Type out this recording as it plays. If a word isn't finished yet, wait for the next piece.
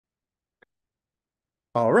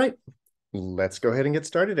All right, let's go ahead and get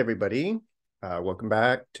started, everybody. Welcome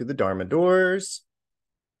back to the Dharma Doors.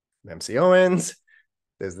 I'm MC Owens.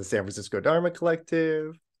 There's the San Francisco Dharma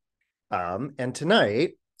Collective. And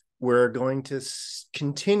tonight, we're going to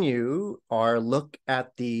continue our look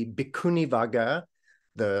at the Bikkuni Vagga,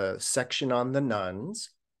 the section on the nuns.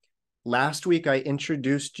 Last week, I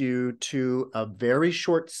introduced you to a very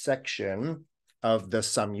short section of the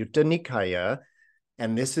Saṃyukta Nikāya,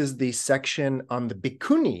 and this is the section on the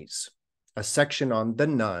Bhikkhunis, a section on the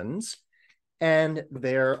nuns. And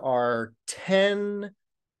there are 10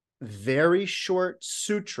 very short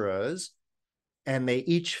sutras, and they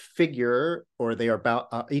each figure, or they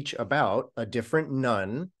are each about a different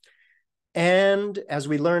nun. And as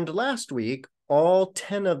we learned last week, all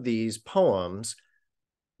 10 of these poems,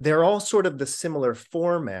 they're all sort of the similar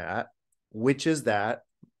format, which is that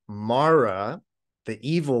Mara, the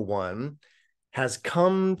evil one, has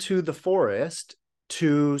come to the forest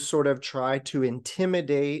to sort of try to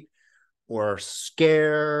intimidate or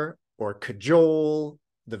scare or cajole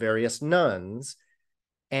the various nuns.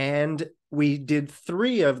 And we did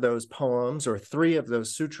 3 of those poems or 3 of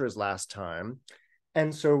those sutras last time.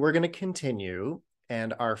 And so we're going to continue.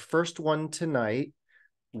 And our first one tonight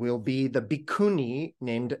will be the Bikkuni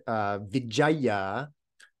named Vijayā,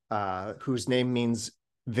 whose name means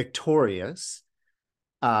victorious.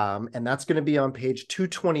 And that's going to be on page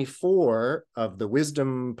 224 of the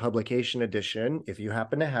Wisdom Publication Edition, if you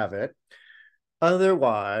happen to have it.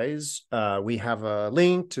 Otherwise, we have a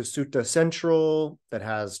link to Sutta Central that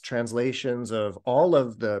has translations of all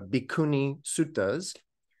of the Bikkuni suttas.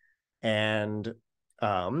 And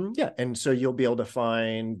and so you'll be able to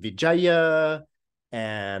find Vijayā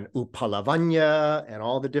and Uppalavaṇṇā and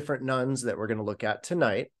all the different nuns that we're going to look at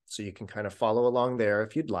tonight. So you can kind of follow along there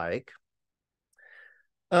if you'd like.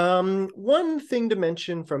 One thing to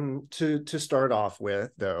mention to start off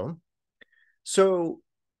with, though. So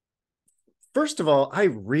first of all, I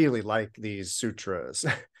really like these sutras.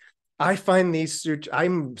 I find these sutras,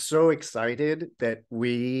 I'm so excited that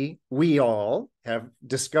we all have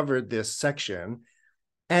discovered this section.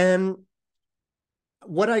 And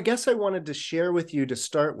what I guess I wanted to share with you to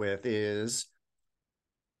start with is,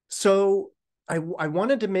 so I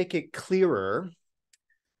wanted to make it clearer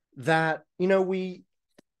that,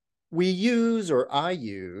 we use, or I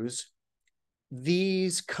use,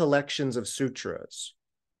 these collections of sutras.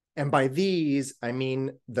 And by these, I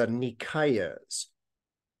mean the Nikayas.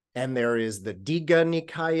 And there is the Digha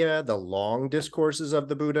Nikāya, the long discourses of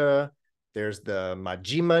the Buddha. There's the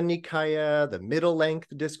Majjhima Nikāya, the middle length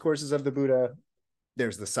discourses of the Buddha.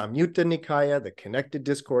 There's the Saṃyukta Nikāya, the connected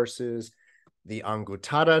discourses, the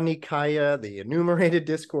Anguttara Nikāya, the enumerated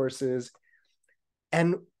discourses.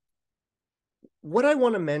 And what I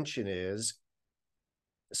want to mention is,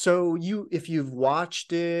 so if you've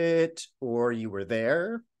watched it or you were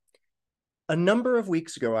there, a number of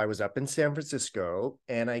weeks ago, I was up in San Francisco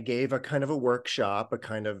and I gave a kind of a workshop, a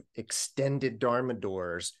kind of extended Dharma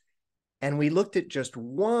Doors. And we looked at just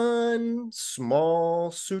one small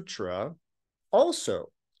sutra,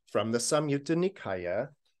 also from the Saṃyukta Nikāya.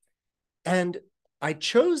 And I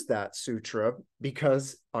chose that sutra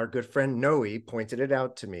because our good friend Noe pointed it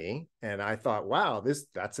out to me. And I thought, wow,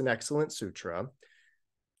 that's an excellent sutra.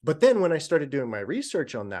 But then when I started doing my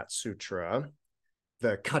research on that sutra,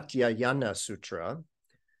 the Katyayana Sutra,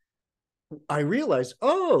 I realized,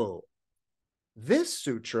 oh, this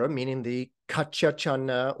sutra, meaning the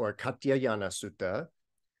Katyachana or Katyayana Sutta,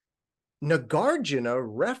 Nagarjuna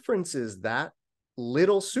references that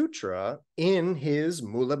little sutra in his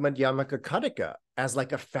Mula Madhyamaka Kataka as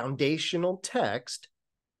like a foundational text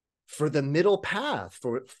for the middle path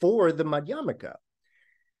for the Madhyamaka.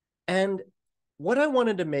 And what I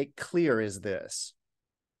wanted to make clear is this.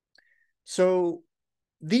 So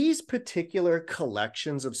these particular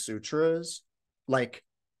collections of sutras, like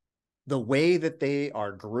the way that they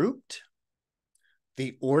are grouped,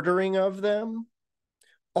 the ordering of them,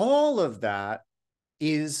 all of that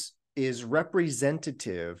is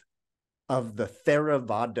representative of the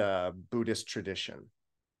Theravada Buddhist tradition.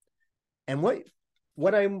 And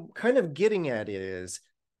what I'm kind of getting at is,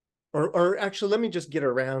 or actually, let me just get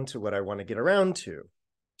around to what I want to get around to.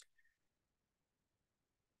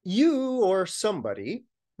 You or somebody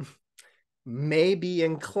may be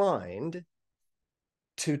inclined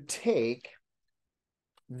to take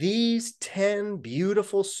these 10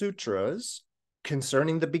 beautiful sutras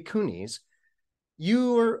concerning the Bhikkhunis.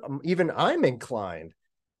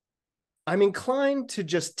 I'm inclined to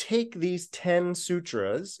just take these 10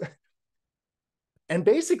 sutras and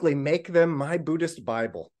basically make them my Buddhist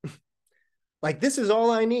Bible. Like, this is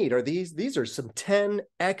all I need, or these are some 10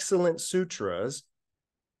 excellent sutras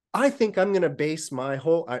I think I'm going to base my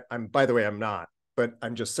whole, I'm, by the way, I'm not, but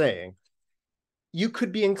I'm just saying, you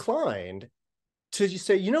could be inclined to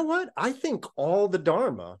say, you know what? I think all the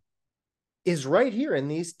Dharma is right here in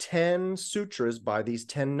these 10 sutras by these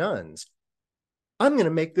 10 nuns. I'm going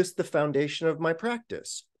to make this the foundation of my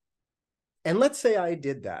practice. And let's say I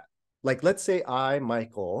did that. Like, let's say I,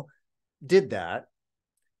 Michael, did that.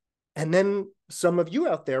 And then some of you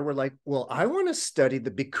out there were like, well, I want to study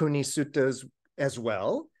the Bikkuni suttas as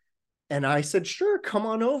well. And I said, sure, come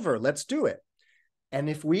on over. Let's do it. And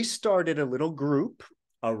if we started a little group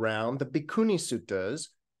around the Bikkuni suttas,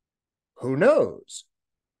 who knows?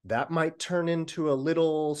 That might turn into a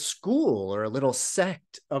little school or a little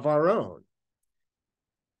sect of our own.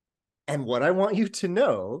 And what I want you to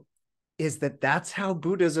know is that that's how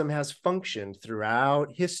Buddhism has functioned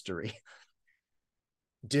throughout history.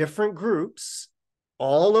 Different groups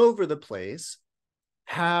all over the place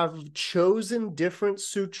have chosen different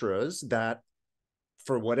sutras that,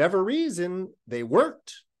 for whatever reason, they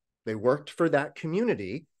worked. They worked for that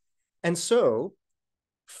community. And so,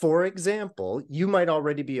 for example, you might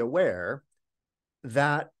already be aware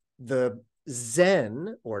that the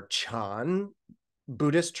Zen or Chan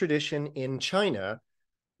Buddhist tradition in China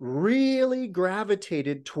really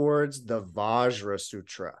gravitated towards the Vajra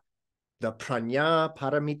Sutra, the Prajna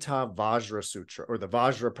Paramita Vajra Sutra, or the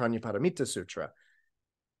Vajra Prajna Paramita Sutra.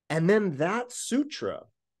 And then that sutra,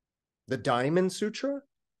 the Diamond Sutra,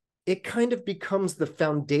 it kind of becomes the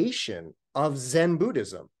foundation of Zen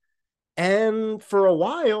Buddhism. And for a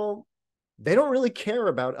while, they don't really care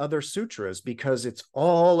about other sutras because it's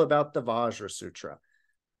all about the Vajra Sutra.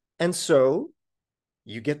 And so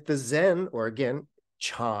you get the Zen, or again,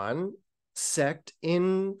 Chan sect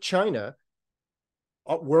in China.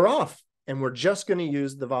 We're off, and we're just going to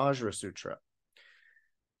use the Vajra Sutra.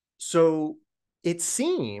 So it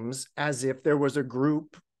seems as if there was a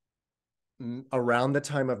group around the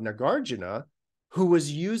time of Nagarjuna who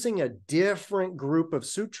was using a different group of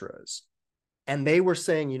sutras. And they were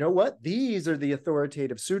saying, you know what? These are the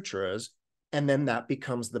authoritative sutras. And then that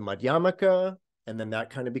becomes the Madhyamaka. And then that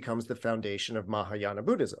kind of becomes the foundation of Mahayana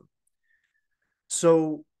Buddhism.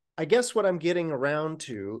 So I guess what I'm getting around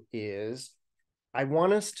to is I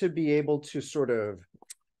want us to be able to sort of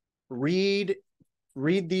read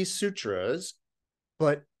these sutras,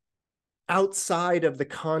 but outside of the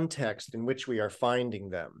context in which we are finding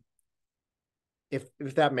them, if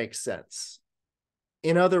that makes sense.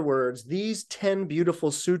 In other words, these 10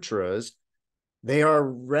 beautiful sutras, they are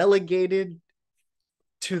relegated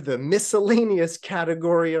to the miscellaneous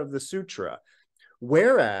category of the sutra.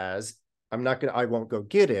 Whereas, I won't go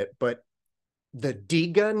get it, but the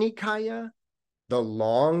Digha Nikāya, the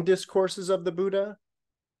long discourses of the Buddha,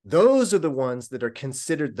 those are the ones that are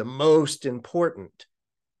considered the most important.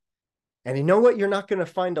 And you know what you're not going to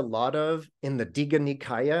find a lot of in the Digha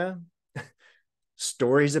Nikāya?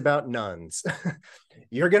 Stories about nuns.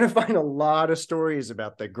 You're going to find a lot of stories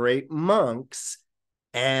about the great monks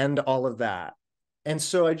and all of that. And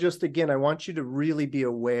so I want you to really be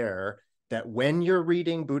aware that when you're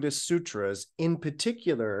reading Buddhist sutras, in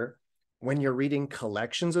particular, when you're reading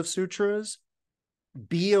collections of sutras,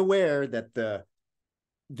 be aware that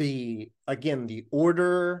the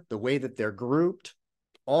order, the way that they're grouped,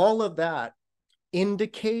 all of that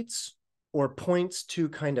indicates or points to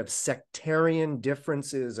kind of sectarian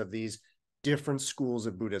differences of these different schools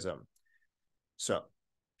of Buddhism. So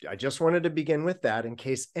I just wanted to begin with that in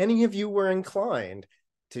case any of you were inclined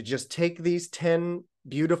to just take these 10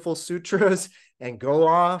 beautiful sutras and go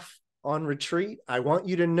off on retreat. I want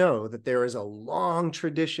you to know that there is a long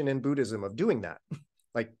tradition in Buddhism of doing that.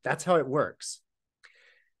 Like, that's how it works.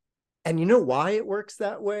 And you know why it works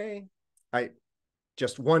that way?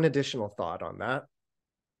 Just one additional thought on that.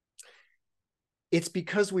 It's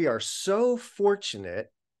because we are so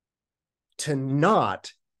fortunate to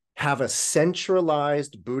not have a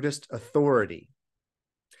centralized Buddhist authority.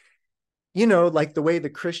 You know, like the way the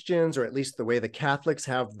Christians, or at least the way the Catholics,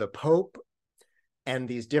 have the Pope, and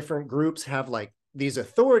these different groups have like these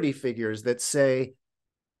authority figures that say,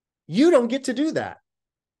 you don't get to do that.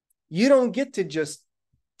 You don't get to just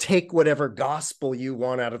take whatever gospel you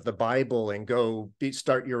want out of the Bible and go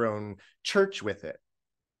start your own church with it.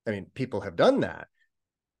 I mean, people have done that.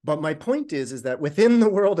 But my point is that within the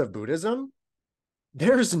world of Buddhism,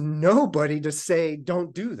 there's nobody to say,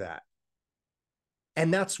 don't do that.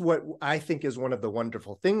 And that's what I think is one of the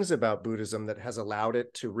wonderful things about Buddhism that has allowed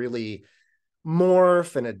it to really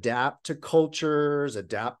morph and adapt to cultures,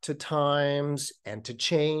 adapt to times, and to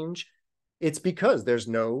change. It's because there's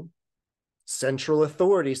no central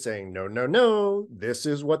authority saying, no, no, no, this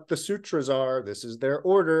is what the sutras are, this is their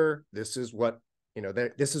order, this is what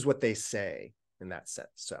this is what they say in that sense.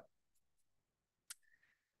 So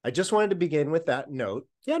I just wanted to begin with that note.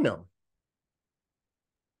 Yeah, no.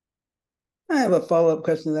 I have a follow-up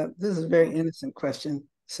question to that. This is a very innocent question,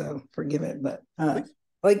 so forgive it. But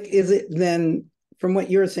is it then, from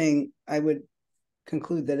what you're saying, I would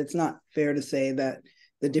conclude that it's not fair to say that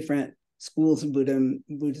the different schools of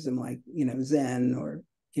Buddhism, like Zen or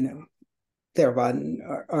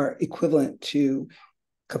Theravada, are equivalent to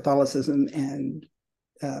Catholicism and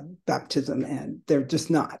baptism, and they're just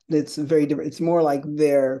not. It's very different. It's more like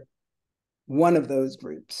they're one of those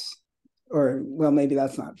groups. Or, well, maybe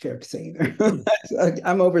that's not fair to say either.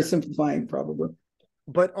 I'm oversimplifying probably.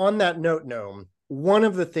 But on that note, Noam, one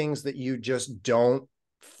of the things that you just don't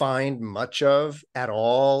find much of at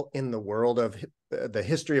all in the world of the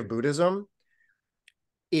history of Buddhism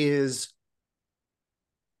is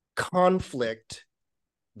conflict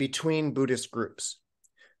between Buddhist groups.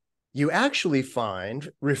 You actually find,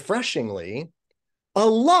 refreshingly, a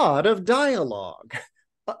lot of dialogue.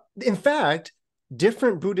 In fact,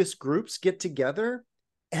 different Buddhist groups get together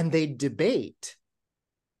and they debate,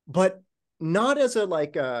 but not as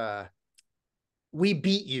we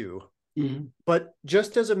beat you, but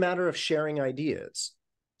just as a matter of sharing ideas.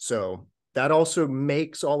 So that also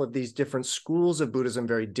makes all of these different schools of Buddhism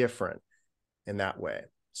very different in that way.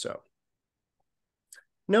 So,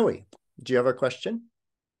 Noe, do you have a question?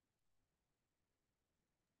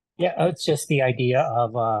 Yeah, it's just the idea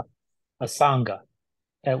of a Sangha.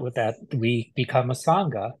 With that, we become a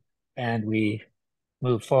Sangha and we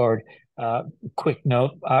move forward. Quick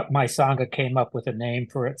note, my Sangha came up with a name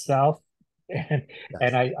for itself, and, yes.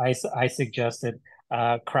 and I suggested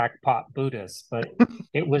crackpot Buddhist, but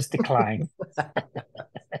it was declined.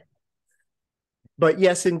 But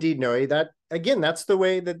yes, indeed, Noe, that's the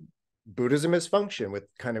way that Buddhism has functioned, with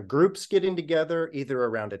kind of groups getting together either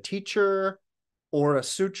around a teacher or a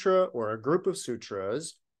sutra or a group of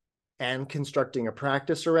sutras, and constructing a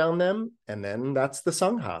practice around them. And then that's the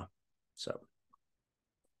Sangha. So,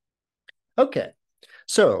 okay.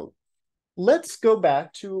 So let's go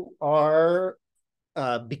back to our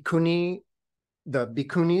Bikkuni, the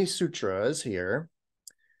Bikkuni Sutras here.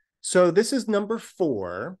 So this is number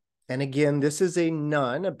 4. And again, this is a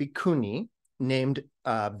nun, a Bikkuni, named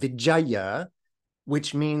Vijayā,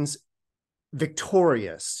 which means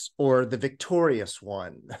victorious or the victorious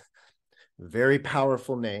one. Very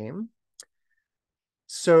powerful name.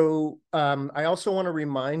 So I also want to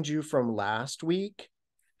remind you from last week,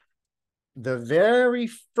 the very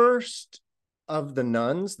first of the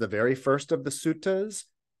nuns, the very first of the suttas,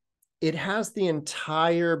 it has the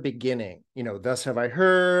entire beginning. Thus have I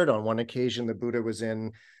heard. On one occasion, the Buddha was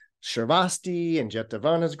in Shravasti and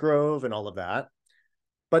Jetavana's grove and all of that.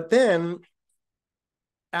 But then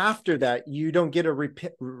after that, you don't get a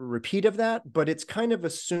repeat of that, but it's kind of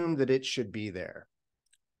assumed that it should be there.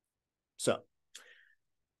 So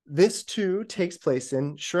this too takes place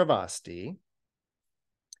in Shravasti.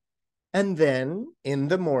 And then in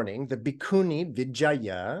the morning, the Bikkuni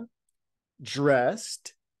Vijayā,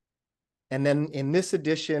 dressed, and then in this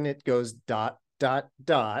edition, it goes ...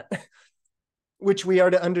 which we are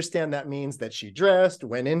to understand that means that she dressed,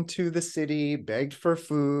 went into the city, begged for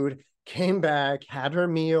food, came back, had her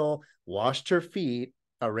meal, washed her feet,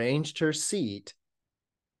 arranged her seat,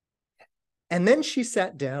 and then she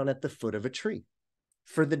sat down at the foot of a tree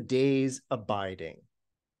for the day's abiding.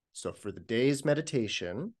 So for the day's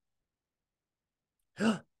meditation,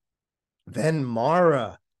 then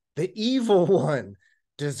Mara, the evil one,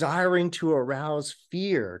 desiring to arouse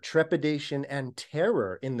fear, trepidation, and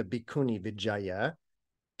terror in the Bikkuni Vijayā,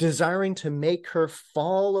 desiring to make her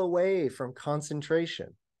fall away from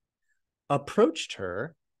concentration, approached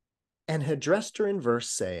her and addressed her in verse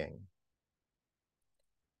saying,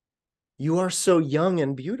 "You are so young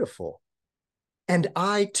and beautiful, and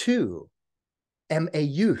I too am a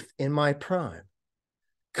youth in my prime.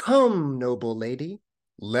 Come, noble lady,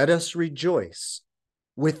 let us rejoice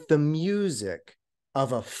with the music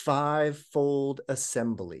of a 5-fold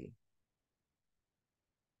assembly."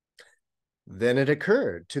 Then it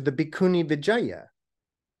occurred to the Bikkuni Vijayā,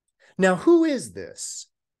 now who is this?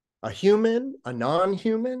 A human? A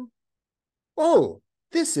non-human? Oh,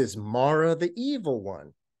 this is Mara the evil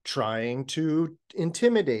one, trying to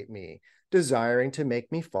intimidate me, desiring to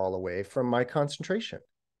make me fall away from my concentration.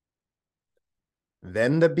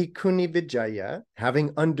 Then the Bikkuni Vijayā,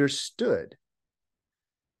 having understood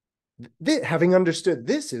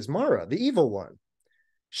this is Mara, the evil one,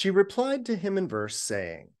 she replied to him in verse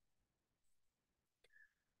saying,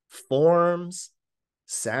 "Forms,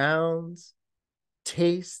 sounds,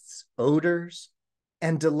 tastes, odors,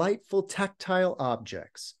 and delightful tactile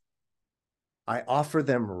objects, I offer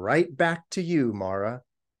them right back to you, Mara,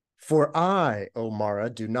 for I, O Mara,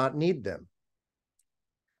 do not need them.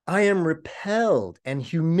 I am repelled and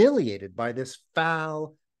humiliated by this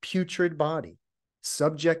foul, putrid body,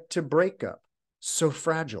 subject to breakup, so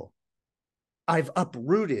fragile. I've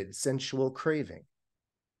uprooted sensual craving.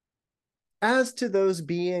 As to those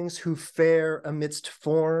beings who fare amidst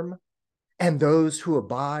form, and those who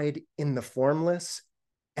abide in the formless,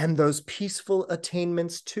 and those peaceful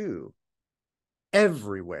attainments too,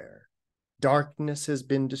 everywhere darkness has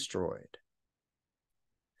been destroyed.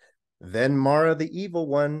 Then Mara, the evil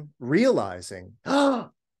one, realizing,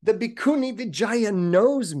 the Bikkuni Vijayā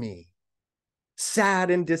knows me,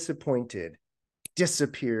 sad and disappointed,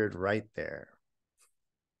 disappeared right there.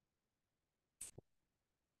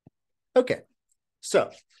 Okay,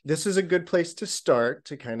 so this is a good place to start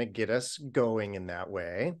to kind of get us going in that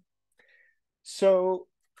way. So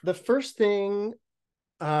the first thing,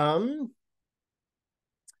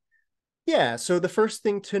 so the first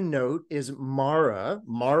thing to note is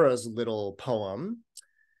Mara's little poem.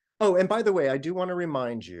 Oh, and by the way, I do want to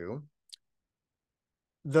remind you,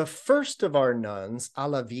 the first of our nuns,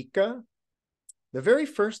 Alavika, the very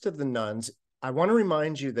first of the nuns, I want to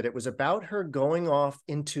remind you that it was about her going off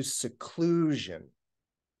into seclusion.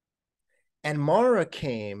 And Mara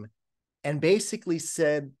came and basically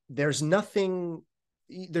said, there's nothing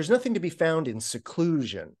to be found in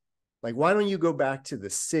seclusion. Like, why don't you go back to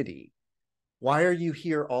the city? Why are you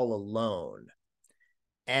here all alone?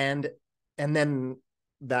 And then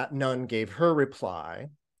that nun gave her reply.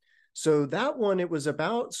 So that one, it was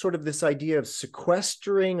about sort of this idea of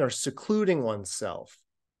sequestering or secluding oneself.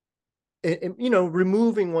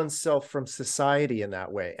 Removing oneself from society in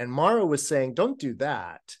that way. And Mara was saying, don't do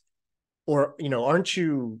that. Or,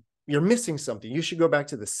 you're missing something. You should go back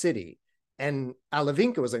to the city. And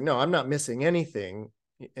Alavinka was like, no, I'm not missing anything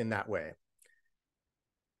in that way.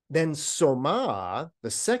 Then Soma,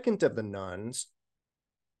 the second of the nuns,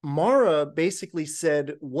 Mara basically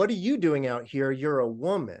said, what are you doing out here? You're a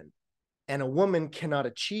woman, and a woman cannot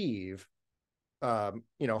achieve,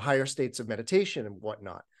 higher states of meditation and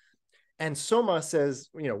whatnot. And Soma says,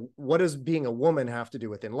 what does being a woman have to do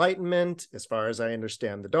with enlightenment? As far as I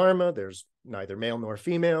understand the Dharma, there's neither male nor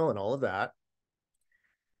female and all of that.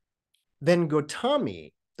 Then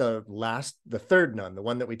Gotami, the third nun, the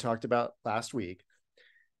one that we talked about last week,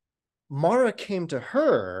 Mara came to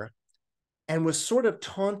her and was sort of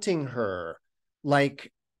taunting her,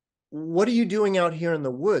 like, what are you doing out here in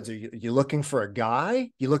the woods? Are you looking for a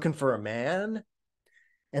guy? You looking for a man?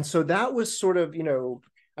 And so that was sort of,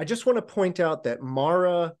 I just want to point out that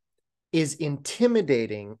Mara is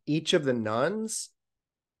intimidating each of the nuns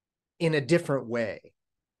in a different way.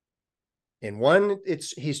 In one,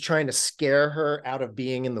 he's trying to scare her out of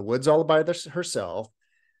being in the woods all by herself.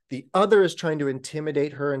 The other is trying to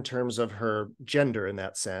intimidate her in terms of her gender in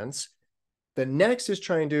that sense. The next is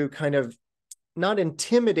trying to kind of not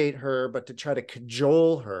intimidate her, but to try to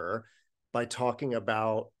cajole her by talking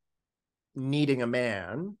about needing a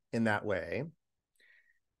man in that way.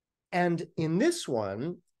 And in this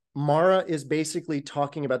one, Mara is basically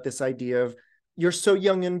talking about this idea of, you're so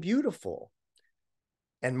young and beautiful.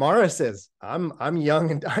 And Mara says, I'm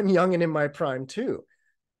young and in my prime too.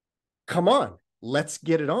 Come on, let's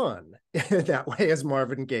get it on. That way, as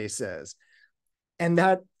Marvin Gaye says. And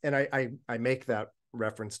I make that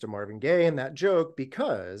reference to Marvin Gaye in that joke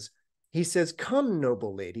because he says, come,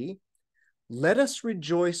 noble lady, let us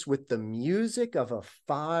rejoice with the music of a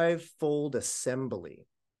fivefold assembly.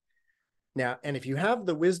 Now, and if you have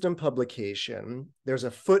the Wisdom publication, there's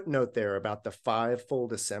a footnote there about the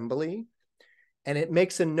fivefold assembly. And it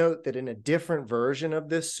makes a note that in a different version of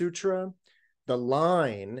this sutra, the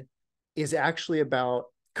line is actually about,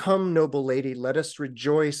 come, noble lady, let us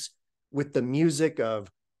rejoice with the music of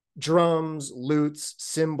drums, lutes,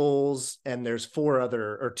 cymbals, and there's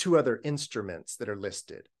two other instruments that are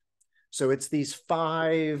listed. So it's these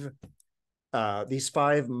five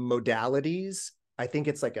modalities. I think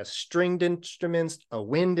it's like a stringed instrument, a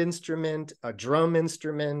wind instrument, a drum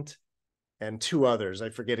instrument, and two others. I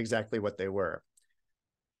forget exactly what they were.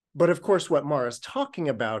 But of course, what Mara's talking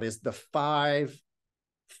about is the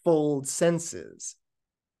five-fold senses.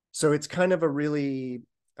 So it's kind of a really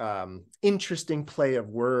interesting play of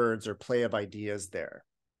words or play of ideas there.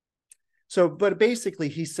 So, but basically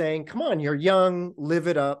he's saying, come on, you're young, live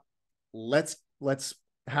it up. Let's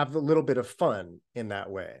have a little bit of fun in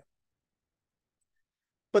that way.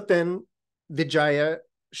 But then Vijayā,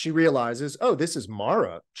 she realizes, oh, this is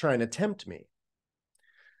Mara trying to tempt me.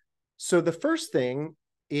 So the first thing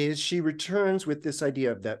is she returns with this idea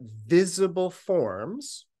of that visible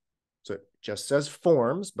forms. So just says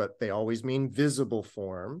forms, but they always mean visible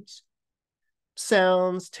forms.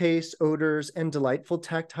 Sounds, tastes, odors, and delightful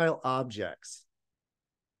tactile objects.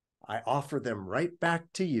 I offer them right back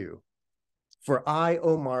to you, for I,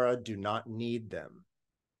 O Mara, do not need them.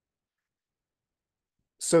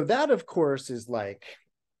 So that, of course, is like,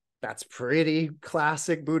 that's pretty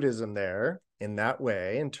classic Buddhism there in that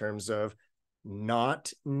way, in terms of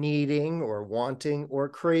not needing or wanting or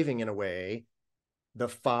craving, in a way, the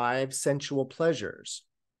 5 sensual pleasures.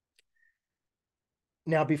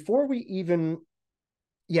 Now, before we even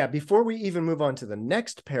move on to the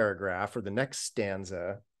next paragraph or the next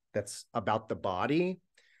stanza that's about the body,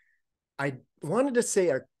 I wanted to say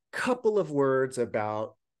a couple of words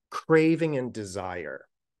about craving and desire,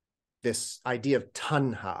 this idea of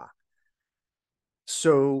tanha.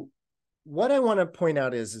 So what I want to point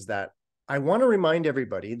out is that I want to remind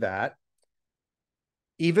everybody that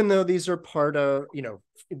even though these are part of,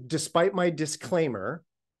 despite my disclaimer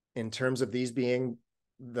in terms of these being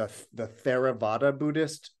the Theravada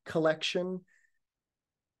Buddhist collection,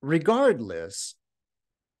 regardless,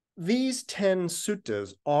 these 10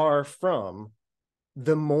 suttas are from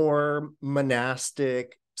the more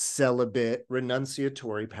monastic, celibate,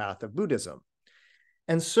 renunciatory path of Buddhism.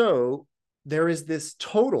 And so there is this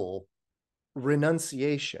total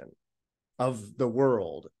renunciation of the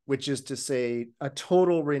world, which is to say a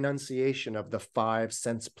total renunciation of the 5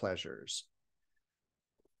 sense pleasures.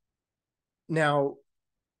 Now,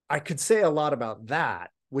 I could say a lot about that,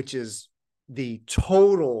 which is the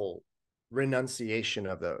total renunciation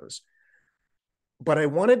of those. But I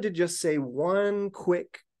wanted to just say one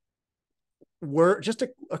quick word, just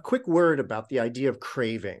a quick word about the idea of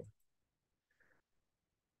craving.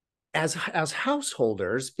 As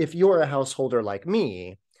householders, if you're a householder like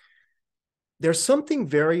me, there's something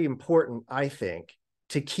very important, I think,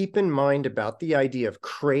 to keep in mind about the idea of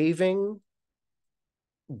craving,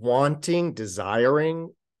 wanting,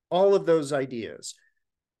 desiring, all of those ideas.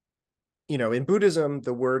 In Buddhism,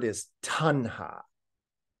 the word is tanha.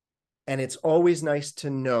 And it's always nice to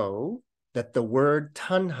know that the word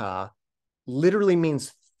tanha literally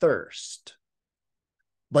means thirst.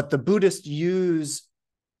 But the Buddhists use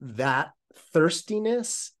that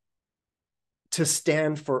thirstiness to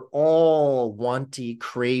stand for all wanty,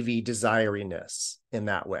 cravey, desiriness in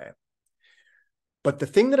that way. But the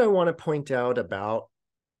thing that I want to point out about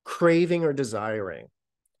craving or desiring,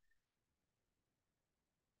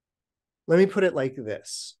 let me put it like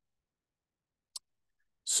this.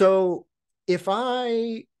 So if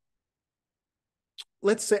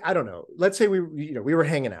let's say we were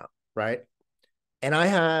hanging out, right? And I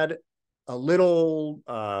had a little,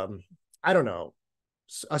 a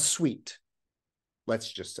sweet, let's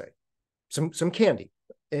just say, some candy.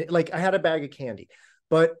 Like I had a bag of candy,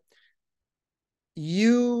 but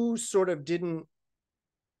you sort of you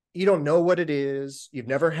don't know what it is. You've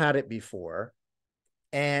never had it before.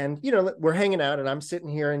 And, we're hanging out and I'm sitting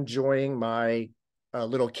here enjoying my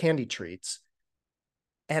little candy treats.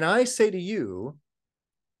 And I say to you,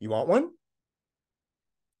 you want one?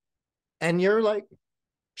 And you're like,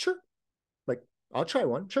 sure. Like, I'll try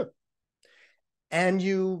one, sure. And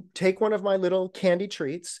you take one of my little candy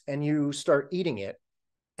treats and you start eating it.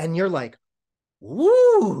 And you're like,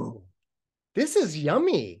 woo, this is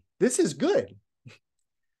yummy. This is good.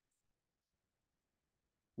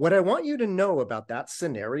 What I want you to know about that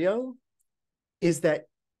scenario is that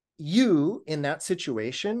you, in that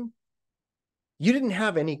situation, you didn't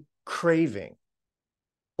have any craving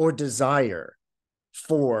or desire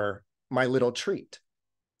for my little treat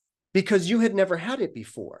because you had never had it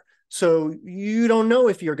before. So you don't know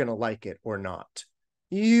if you're going to like it or not.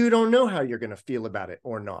 You don't know how you're going to feel about it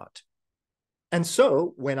or not. And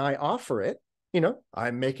so when I offer it,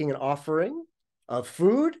 I'm making an offering of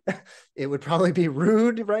food. It would probably be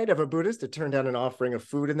rude, right, of a Buddhist to turn down an offering of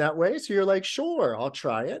food in that way. So you're like, sure, I'll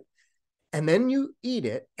try it. And then you eat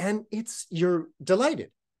it and you're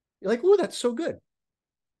delighted. You're like, oh, that's so good.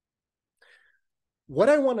 What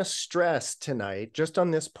I want to stress tonight, just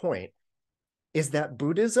on this point, is that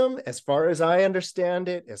Buddhism, as far as I understand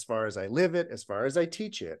it, as far as I live it, as far as I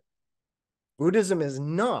teach it, Buddhism is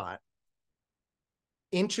not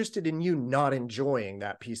interested in you not enjoying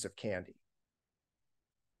that piece of candy.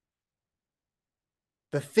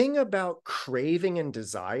 The thing about craving and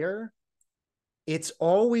desire, it's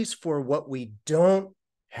always for what we don't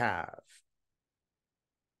have.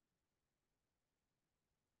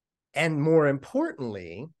 And more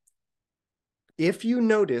importantly, if you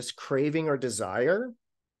notice craving or desire,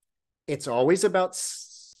 it's always about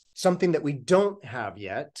something that we don't have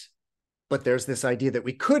yet, but there's this idea that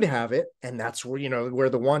we could have it, and that's where, where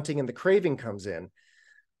the wanting and the craving comes in.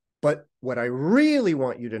 But what I really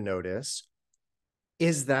want you to notice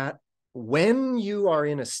is that when you are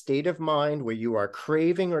in a state of mind where you are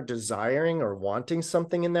craving or desiring or wanting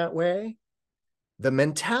something in that way, the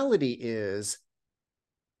mentality is,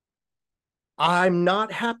 I'm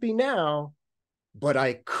not happy now, but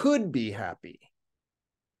I could be happy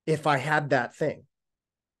if I had that thing.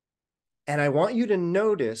 And I want you to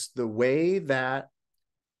notice the way that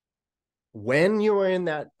when you're in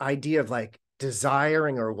that idea of like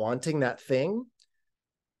desiring or wanting that thing,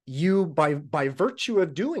 you, by virtue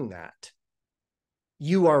of doing that,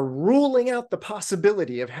 you are ruling out the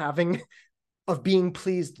possibility of being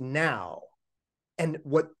pleased now. And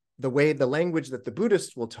the language that the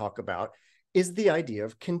Buddhists will talk about is the idea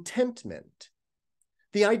of contentment,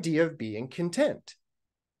 the idea of being content,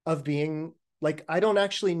 of being like, I don't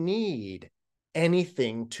actually need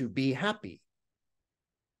anything to be happy.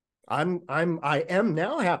 I am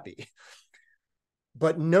now happy.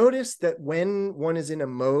 But notice that when one is in a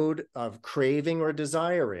mode of craving or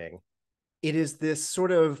desiring, it is this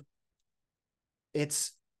sort of,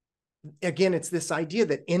 it's this idea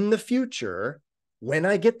that in the future, when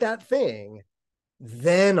I get that thing,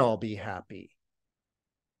 then I'll be happy.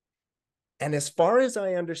 And as far as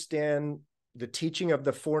I understand the teaching of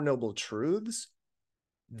the Four Noble Truths,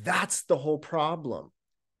 that's the whole problem,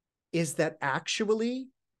 is that actually,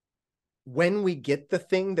 when we get the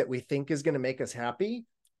thing that we think is going to make us happy,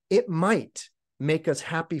 it might make us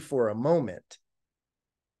happy for a moment.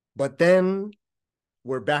 But then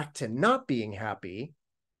we're back to not being happy.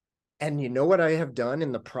 And you know what I have done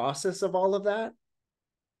in the process of all of that?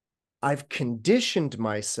 I've conditioned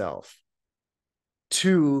myself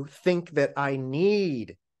to think that I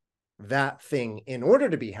need that thing in order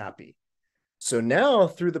to be happy. So now,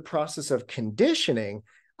 through the process of conditioning,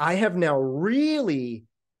 I have now really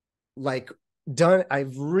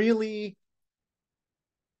I've really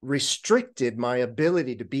restricted my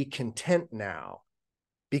ability to be content now,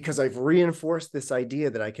 because I've reinforced this idea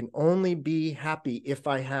that I can only be happy if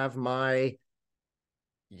I have and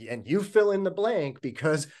you fill in the blank,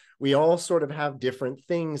 because we all sort of have different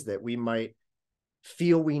things that we might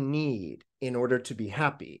feel we need in order to be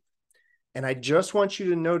happy. And I just want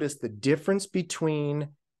you to notice the difference between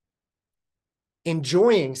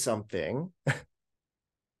enjoying something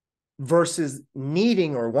versus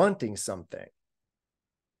needing or wanting something,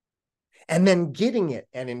 and then getting it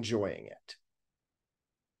and enjoying it.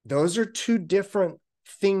 Those are two different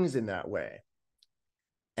things in that way.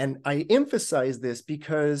 And I emphasize this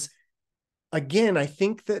because, again, I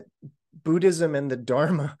think that Buddhism and the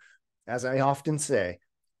Dharma, as I often say,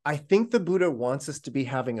 I think the Buddha wants us to be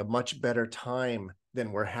having a much better time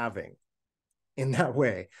than we're having in that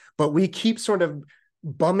way. But we keep sort of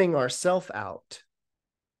bumming ourselves out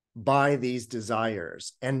by these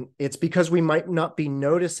desires. And it's because we might not be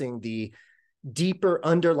noticing the deeper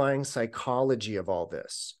underlying psychology of all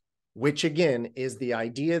this, which again is the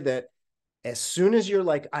idea that as soon as you're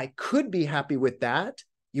like, I could be happy with that,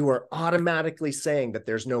 you are automatically saying that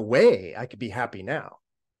there's no way I could be happy now,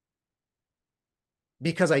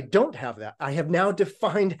 because I don't have that. I have now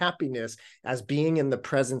defined happiness as being in the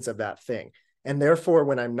presence of that thing. And therefore,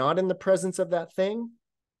 when I'm not in the presence of that thing,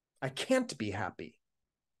 I can't be happy.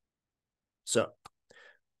 So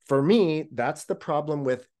for me, that's the problem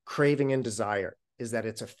with craving and desire, is that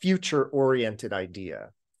it's a future-oriented idea.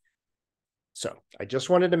 So I just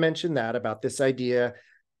wanted to mention that about this idea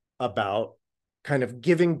about kind of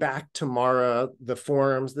giving back to Mara the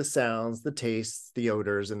forms, the sounds, the tastes, the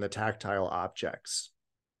odors, and the tactile objects.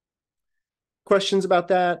 Questions about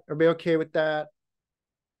that? Are we okay with that?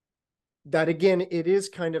 That again, it is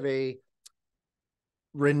kind of a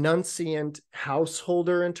renunciant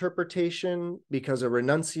householder interpretation, because a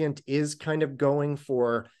renunciant is kind of going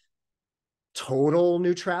for total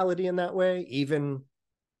neutrality in that way, even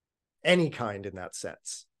any kind in that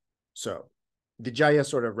sense. So Vijayā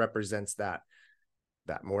sort of represents that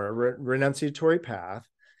more renunciatory path.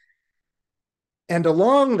 And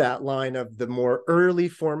along that line of the more early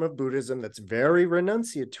form of Buddhism that's very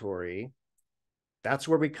renunciatory, that's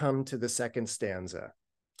where we come to the second stanza.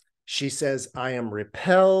 She says, I am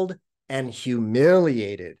repelled and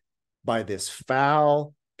humiliated by this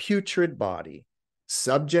foul, putrid body,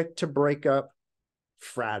 subject to breakup,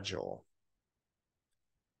 fragile.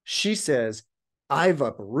 She says, I've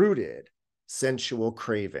uprooted sensual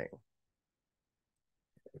craving.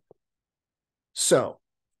 So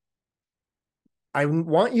I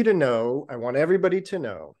want you to know, I want everybody to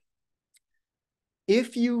know,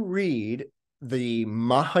 if you read the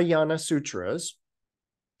Mahayana Sutras,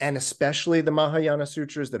 and especially the Mahayana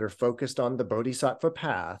Sutras that are focused on the Bodhisattva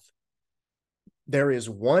path, there is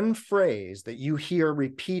one phrase that you hear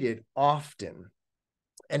repeated often,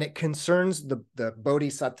 and it concerns the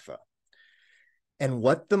bodhisattva. And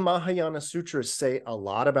what the Mahayana Sutras say a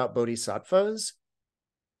lot about bodhisattvas,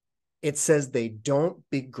 it says they don't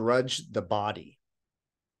begrudge the body.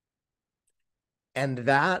 And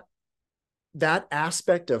that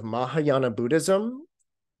aspect of Mahayana Buddhism,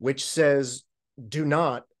 which says do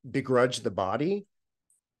not begrudge the body,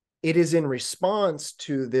 it is in response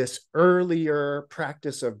to this earlier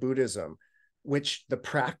practice of Buddhism, which the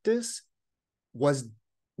practice was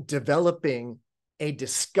developing a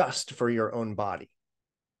disgust for your own body.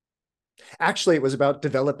 Actually, it was about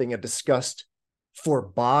developing a disgust for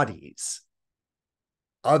bodies,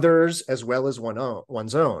 others as well as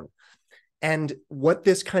one's own. And what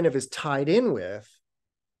this kind of is tied in with,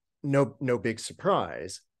 no big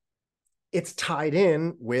surprise, it's tied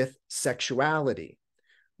in with sexuality,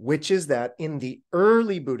 which is that in the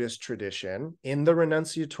early Buddhist tradition, in the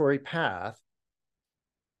renunciatory path,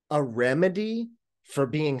 a remedy for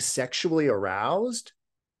being sexually aroused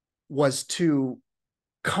was to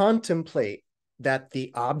contemplate that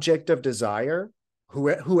the object of desire,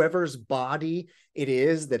 whoever's body it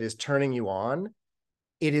is that is turning you on,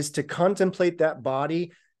 it is to contemplate that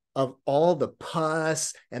body of all the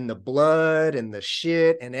pus and the blood and the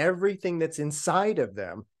shit and everything that's inside of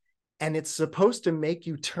them. And it's supposed to make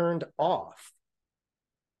you turned off.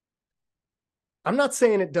 I'm not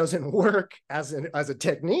saying it doesn't work as a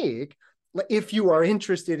technique. If you are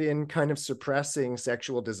interested in kind of suppressing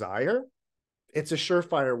sexual desire, it's a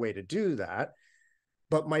surefire way to do that.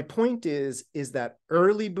 But my point is that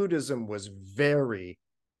early Buddhism was very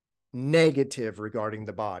negative regarding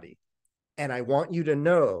the body. And I want you to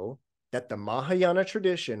know that the Mahayana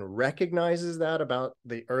tradition recognizes that about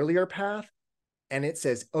the earlier path. And it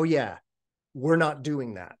says, oh yeah, we're not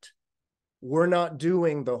doing that. We're not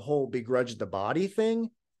doing the whole begrudge the body thing.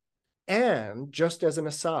 And just as an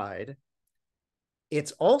aside,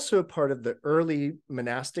 it's also part of the early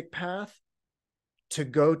monastic path to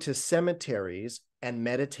go to cemeteries and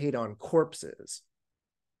meditate on corpses.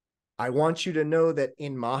 I want you to know that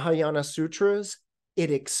in Mahayana Sutras, it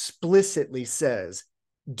explicitly says,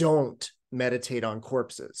 don't meditate on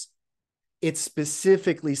corpses. It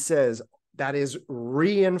specifically says that is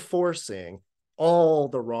reinforcing all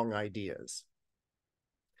the wrong ideas.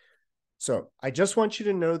 So I just want you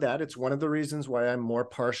to know that it's one of the reasons why I'm more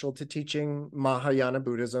partial to teaching Mahayana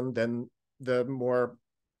Buddhism than the more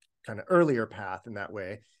kind of earlier path in that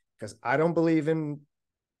way, because I don't believe in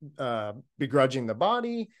begrudging the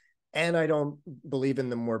body, and I don't believe in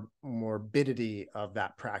the morbidity of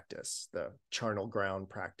that practice, the charnel ground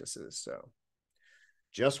practices. So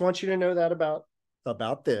just want you to know that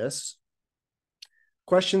about this.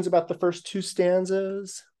 Questions about the first two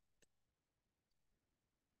stanzas?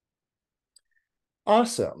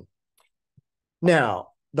 Awesome. Now,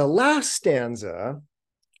 the last stanza,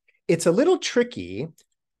 it's a little tricky,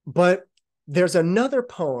 but there's another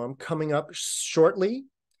poem coming up shortly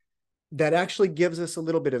that actually gives us a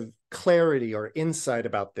little bit of clarity or insight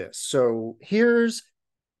about this. So here's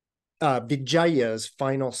Vijaya's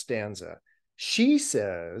final stanza. She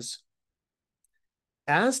says,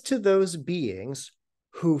 as to those beings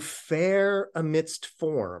who fare amidst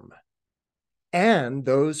form, and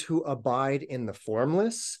those who abide in the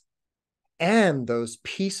formless, and those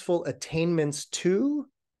peaceful attainments too,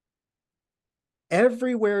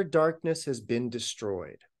 everywhere darkness has been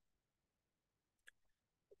destroyed.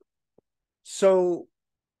 So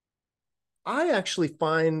I actually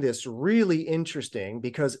find this really interesting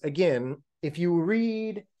because, again, if you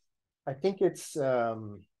read, I think it's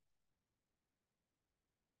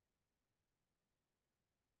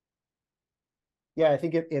I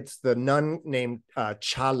think it's the nun named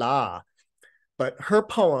Chala, but her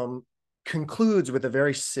poem concludes with a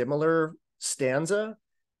very similar stanza.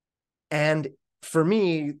 And for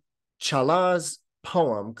me, Chala's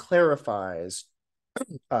poem clarifies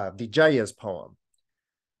Vijaya's poem.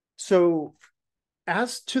 So,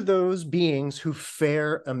 as to those beings who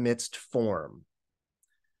fare amidst form.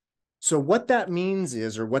 So what that means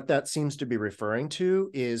is, or what that seems to be referring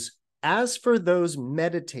to is, as for those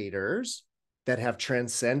meditators that have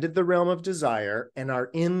transcended the realm of desire and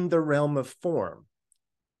are in the realm of form,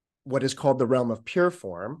 what is called the realm of pure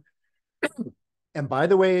form. And by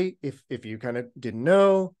the way, if you kind of didn't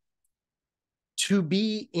know, to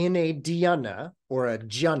be in a dhyana or a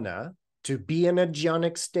jhana, to be in a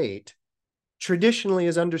jhanic state, traditionally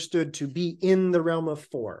is understood to be in the realm of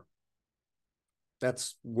form.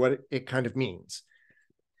 That's what it kind of means.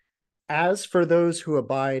 As for those who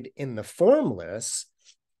abide in the formless,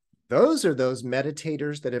 those are those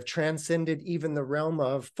meditators that have transcended even the realm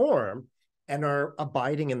of form and are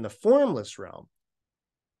abiding in the formless realm.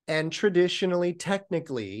 And traditionally,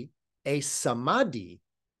 technically, a samadhi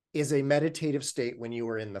is a meditative state when you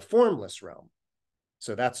are in the formless realm.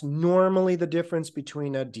 So that's normally the difference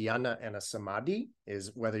between a dhyana and a samadhi,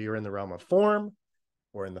 is whether you're in the realm of form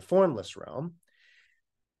or in the formless realm.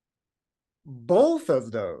 Both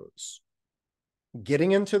of those,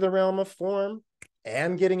 getting into the realm of form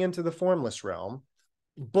and getting into the formless realm,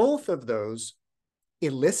 both of those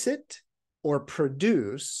elicit or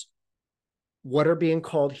produce what are being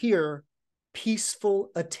called here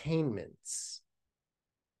peaceful attainments.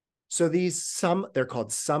 So they're called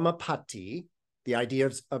samapatti, the idea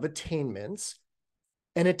of attainments.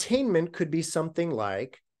 An attainment could be something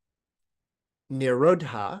like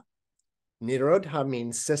nirodha. Nirodha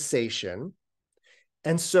means cessation.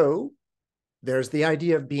 And so there's the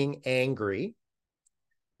idea of being angry.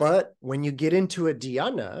 But when you get into a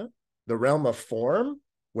dhyana, the realm of form,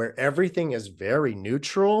 where everything is very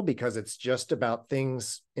neutral because it's just about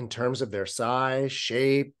things in terms of their size,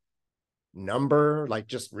 shape, number, like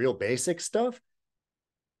just real basic stuff,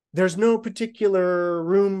 there's no particular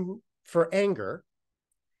room for anger.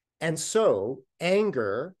 And so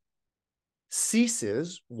anger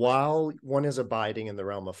ceases while one is abiding in the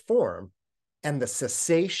realm of form. And the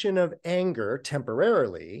cessation of anger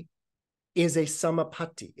temporarily is a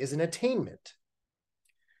samapatti, is an attainment.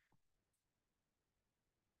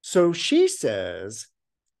 So she says,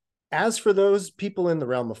 as for those people in the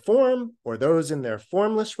realm of form or those in their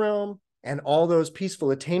formless realm and all those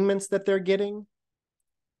peaceful attainments that they're getting,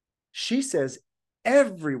 she says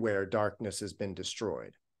everywhere darkness has been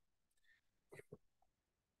destroyed.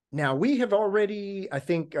 Now, we have already, I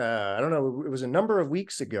think, I don't know, it was a number of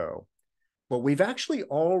weeks ago, but we've actually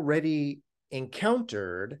already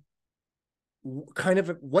encountered kind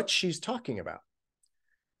of what she's talking about.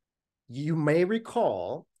 You may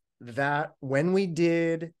recall that when we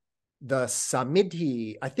did the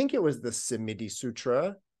Samidhi, I think it was the Samidhi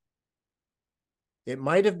Sutra, it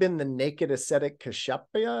might have been the Naked Ascetic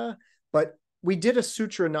Kashyapya, but we did a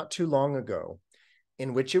sutra not too long ago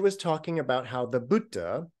in which it was talking about how the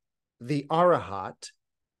Buddha, the Arahat,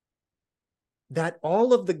 that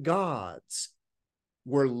all of the gods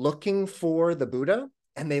were looking for the Buddha,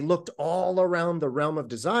 and they looked all around the realm of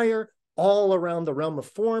desire, all around the realm of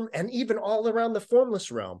form, and even all around the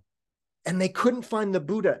formless realm. And they couldn't find the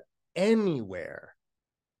Buddha anywhere.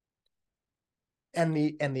 And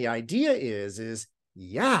the idea is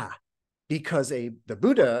yeah, because the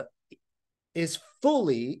Buddha is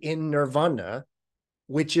fully in nirvana,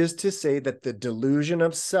 which is to say that the delusion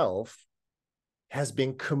of self has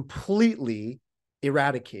been completely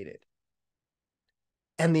eradicated.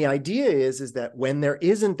 And the idea is that when there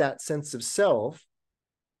isn't that sense of self,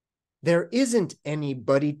 there isn't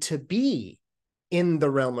anybody to be in the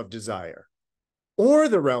realm of desire or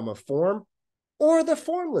the realm of form or the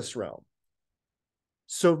formless realm.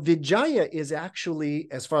 So Vijayā is actually,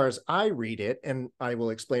 as far as I read it, and I will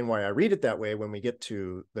explain why I read it that way when we get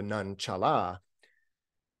to the nun Chala,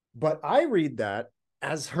 but I read that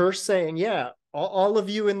as her saying, yeah, all of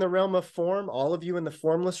you in the realm of form, all of you in the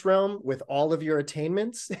formless realm with all of your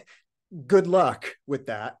attainments, good luck with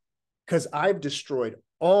that, because I've destroyed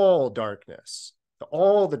all darkness,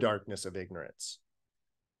 all the darkness of ignorance,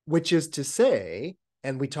 which is to say,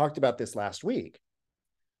 and we talked about this last week,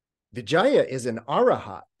 Vijayā is an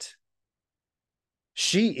arahat.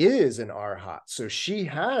 She is an arahat. So she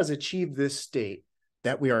has achieved this state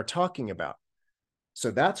that we are talking about.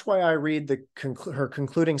 So that's why I read her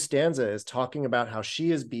concluding stanza is talking about how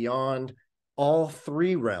she is beyond all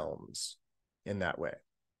three realms in that way.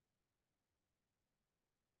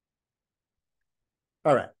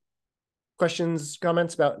 All right. Questions,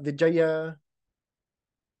 comments about Vijayā?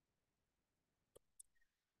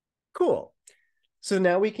 Cool. So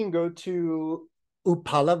now we can go to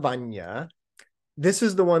Uppalavaṇṇā. This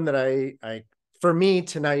is the one that for me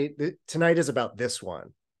tonight is about this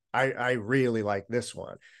one. I really like this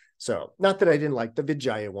one. So not that I didn't like the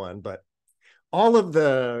Vijayā one, but all of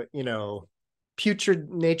the, putrid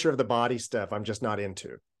nature of the body stuff, I'm just not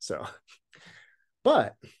into. So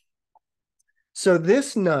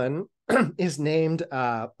this nun is named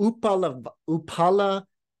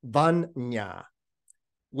Uppalavaṇṇā,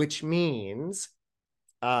 which means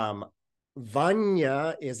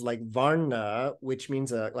Vanya is like Varna, which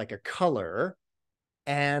means like a color,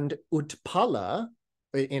 and Utpala,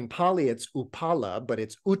 in Pali it's Upala, but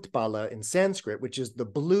it's Utpala in Sanskrit, which is the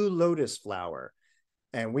blue lotus flower.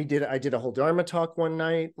 And I did a whole Dharma talk one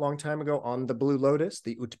night, long time ago, on the blue lotus,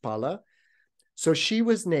 the Utpala. So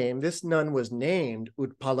this nun was named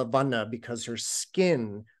Uppalavaṇṇā because her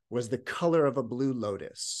skin was the color of a blue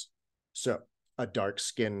lotus. So a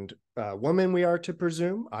dark-skinned woman, we are to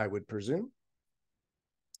presume, I would presume.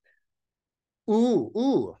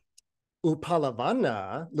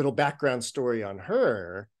 Uppalavaṇṇā, little background story on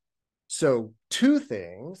her. So two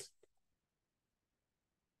things.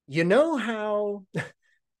 You know how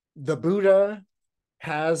the Buddha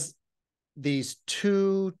has these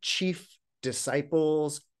two chief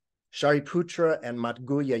disciples, Shariputra and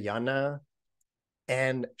Madhuyayana.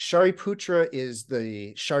 And Shariputra is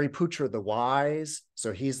the Shariputra the wise.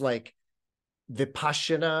 So he's like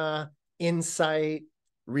Vipassana, insight,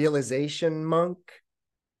 realization monk.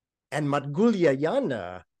 And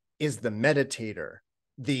Madhuyayana is the meditator,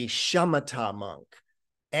 the shamatha monk.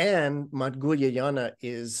 And Madhuyayana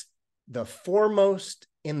is the foremost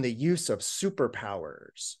in the use of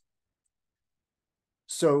superpowers.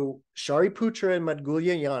 So Shariputra and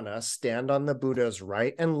Madhuyayana stand on the Buddha's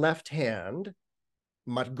right and left hand.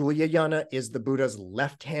 Madhuyayana is the Buddha's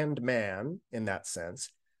left-hand man in that sense.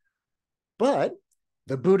 But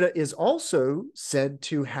the Buddha is also said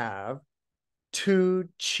to have two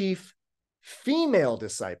chief female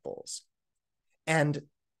disciples. And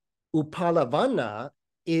Uppalavaṇṇā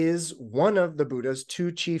is one of the Buddha's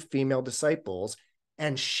two chief female disciples,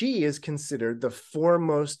 and she is considered the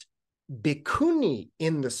foremost Bikkuni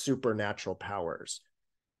in the supernatural powers.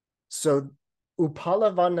 So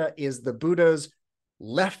Uppalavaṇṇā is the Buddha's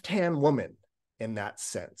left-hand woman in that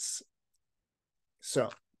sense. So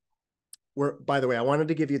by the way, I wanted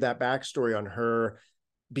to give you that backstory on her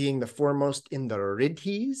being the foremost in the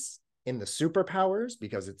riddhis, in the superpowers,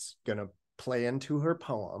 because it's going to play into her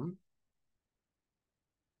poem.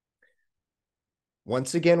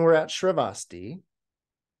 Once again, we're at Shravasti.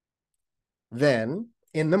 Then,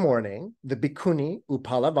 in the morning, the Bikkuni,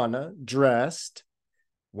 Uppalavaṇṇā, dressed,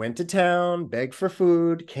 went to town, begged for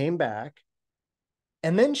food, came back,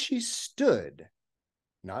 and then she stood,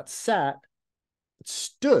 not sat, but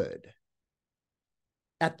stood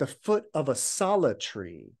at the foot of a sala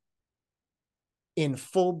tree in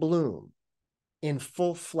full bloom, in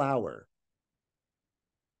full flower.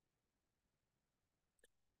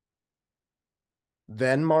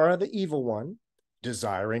 Then Mara, the evil one,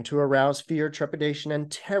 desiring to arouse fear, trepidation,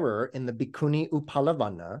 and terror in the Bikkuni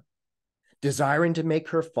Uppalavaṇṇā, desiring to make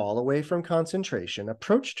her fall away from concentration,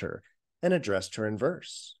 approached her and addressed her in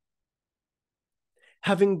verse.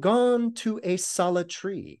 Having gone to a sala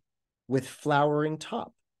tree with flowering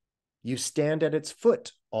top, you stand at its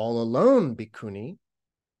foot all alone, Bikkuni.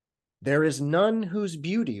 There is none whose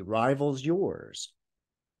beauty rivals yours.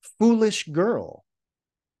 Foolish girl,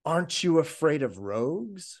 aren't you afraid of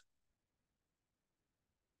rogues?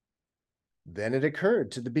 Then it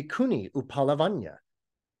occurred to the Bikkuni Uppalavaṇṇā.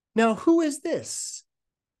 Now, who is this?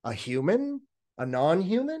 A human? A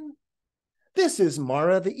non-human? This is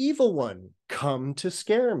Mara, the evil one, come to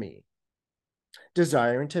scare me,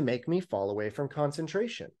 desiring to make me fall away from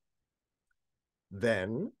concentration.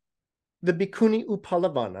 Then the Bikkuni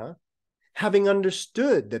Uppalavaṇṇā, having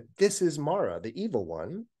understood that this is Mara, the evil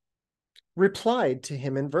one, replied to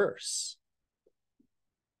him in verse.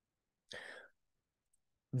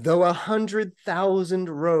 Though 100,000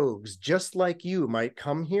 rogues just like you might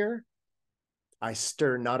come here, I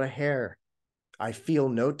stir not a hair. I feel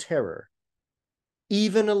no terror.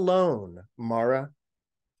 Even alone, Mara,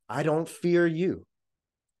 I don't fear you.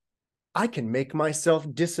 I can make myself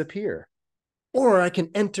disappear, or I can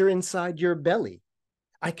enter inside your belly.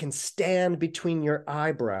 I can stand between your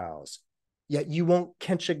eyebrows, yet you won't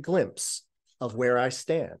catch a glimpse of where I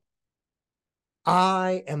stand.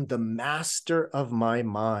 I am the master of my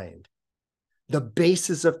mind. The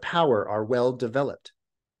bases of power are well developed.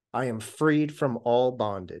 I am freed from all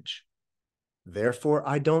bondage. Therefore,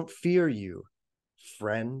 I don't fear you,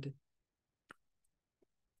 friend.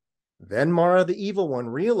 Then Mara, the evil one,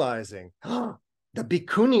 realizing, the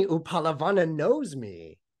Bikkuni Uppalavaṇṇā knows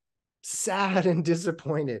me, sad and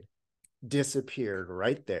disappointed, disappeared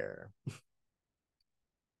right there.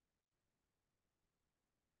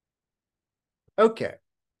 Okay,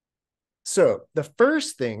 so the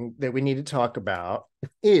first thing that we need to talk about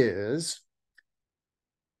is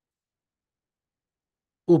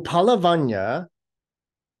Uppalavaṇṇā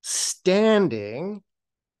standing,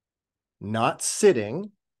 not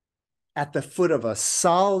sitting, at the foot of a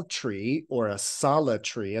sal tree, or a sala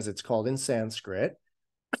tree, as it's called in Sanskrit,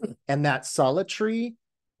 and that sala tree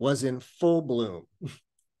was in full bloom.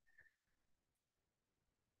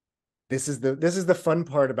 This is the fun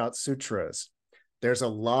part about sutras. There's a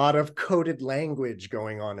lot of coded language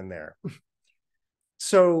going on in there.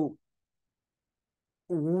 So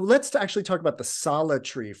let's actually talk about the sala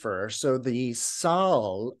tree first. So the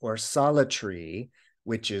sal, or sala tree,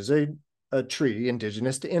 which is a a tree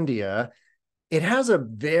indigenous to India. It has a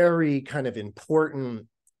very kind of important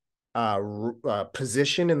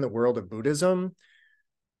position in the world of Buddhism.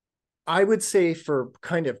 I would say for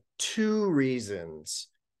kind of two reasons.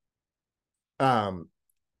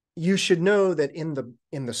 You should know that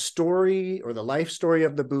in the story or the life story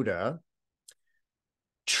of the Buddha,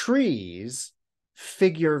 trees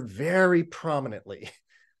figure very prominently.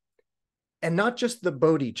 And not just the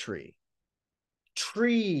Bodhi tree.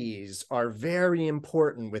 Trees are very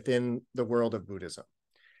important within the world of Buddhism.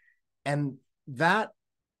 And that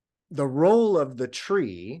the role of the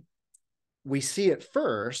tree, we see it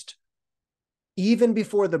first, even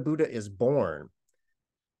before the Buddha is born.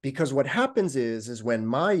 Because what happens is when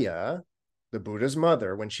Maya, the Buddha's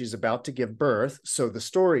mother, when she's about to give birth, so the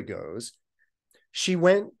story goes, she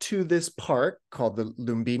went to this park called the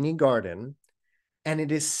Lumbini Garden, and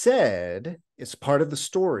it is said, it's part of the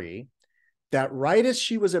story, that right as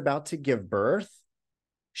she was about to give birth,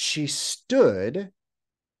 she stood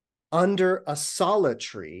under a sala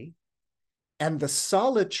tree, and the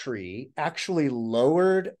sala tree actually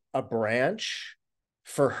lowered a branch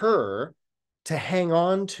for her to hang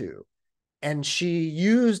on to. And she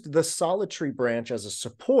used the sala tree branch as a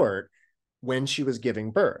support when she was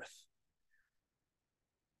giving birth.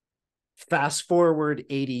 Fast forward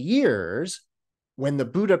 80 years, when the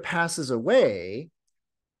Buddha passes away,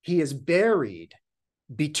 he is buried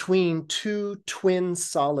between two twin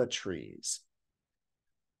sala trees.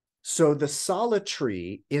 So the sala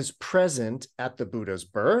tree is present at the Buddha's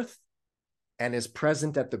birth and is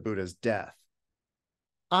present at the Buddha's death.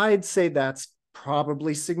 I'd say that's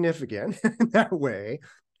probably significant in that way.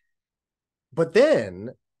 But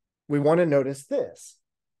then we want to notice this.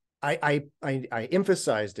 I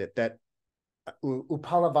emphasized it, that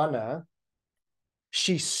Uppalavaṇṇā,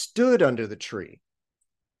 she stood under the tree.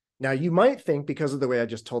 Now, you might think, because of the way I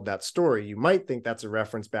just told that story, you might think that's a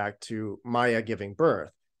reference back to Maya giving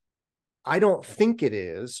birth. I don't think it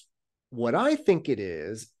is. What I think it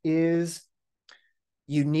is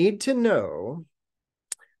you need to know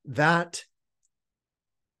that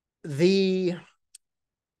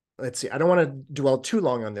let's see, I don't want to dwell too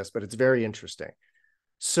long on this, but it's very interesting.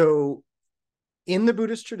 So in the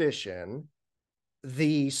Buddhist tradition,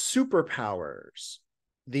 the superpowers,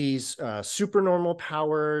 these supernormal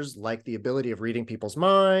powers, like the ability of reading people's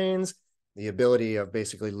minds, the ability of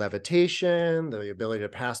basically levitation, the ability to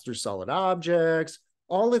pass through solid objects,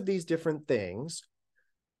 all of these different things,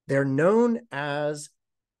 they're known as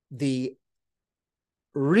the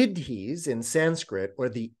riddhis in Sanskrit, or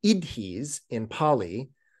the idhis in Pali.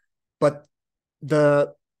 But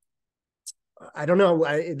I don't know,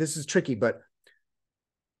 this is tricky, but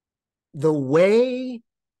the way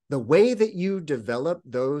that you develop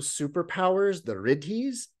those superpowers, the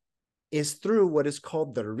riddhis, is through what is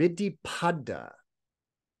called the riddhipada.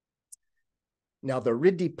 Now, the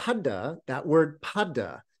riddhipada, that word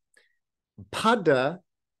pada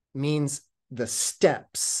means the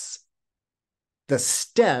steps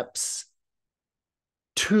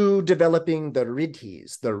to developing the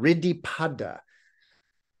riddhis, the riddhipada.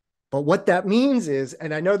 But what that means is,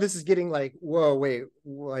 and I know this is getting like, whoa, wait,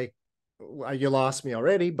 like, you lost me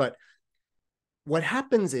already, but what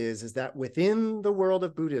happens is that within the world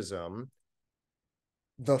of Buddhism,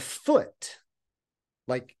 the foot,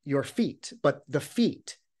 like your feet, but the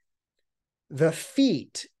feet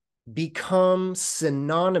become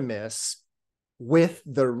synonymous with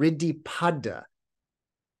the riddhipada,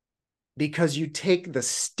 because you take the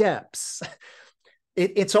steps.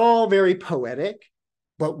 It's all very poetic,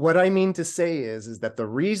 but what I mean to say is that the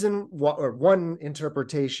reason, or one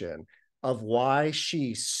interpretation of why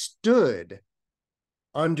she stood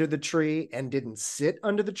under the tree and didn't sit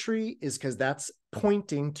under the tree, is because that's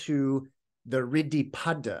pointing to the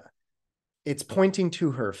riddhipada. It's pointing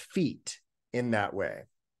to her feet in that way.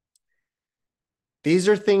 These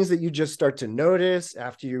are things that you just start to notice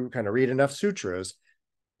after you kind of read enough sutras.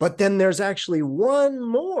 But then there's actually one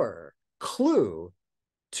more clue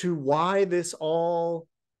to why this all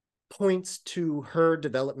points to her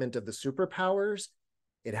development of the superpowers.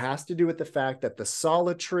 It has to do with the fact that the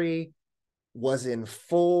sala tree was in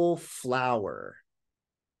full flower.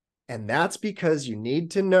 And that's because you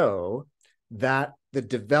need to know that the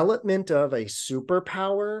development of a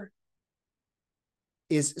superpower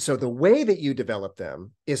is, so the way that you develop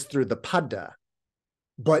them is through the pada.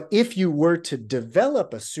 But if you were to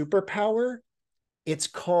develop a superpower, it's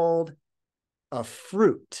called a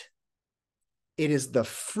fruit. It is the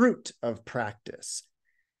fruit of practice.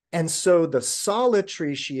 And so the sala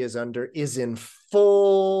tree she is under is in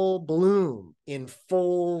full bloom, in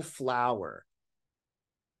full flower.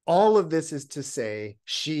 all of this is to say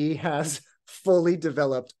she has fully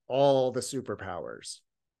developed all the superpowers.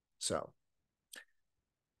 So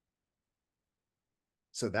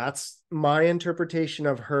that's my interpretation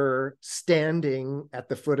of her standing at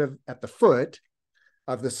the foot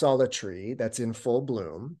of the sala tree that's in full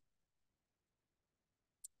bloom.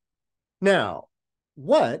 Now,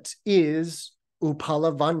 what is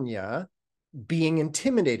Uppalavaṇṇā being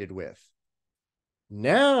intimidated with?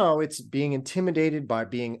 Now it's being intimidated by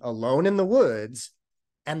being alone in the woods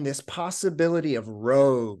and this possibility of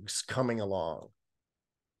rogues coming along.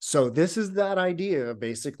 So this is that idea of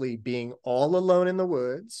basically being all alone in the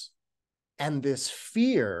woods and this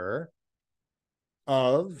fear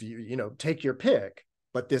of, take your pick,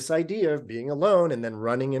 but this idea of being alone and then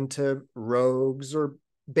running into rogues or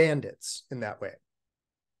bandits in that way.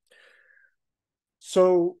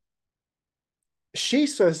 So she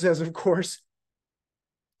says, of course,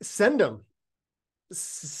 send them,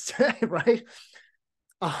 right?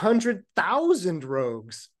 100,000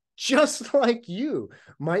 rogues just like you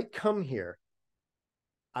might come here.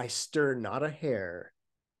 I stir not a hair.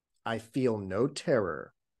 I feel no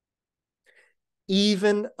terror.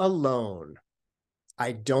 Even alone,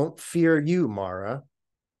 I don't fear you, Mara.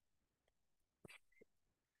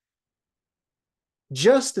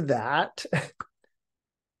 Just that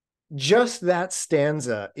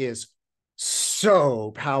stanza is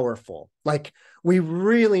so powerful. Like, we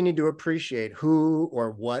really need to appreciate who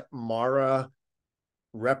or what Mara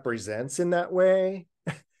represents in that way.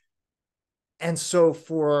 And so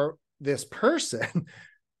for this person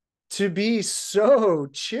to be so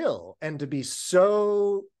chill and to be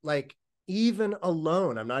so like, even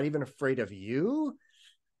alone, I'm not even afraid of you.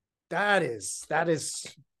 That's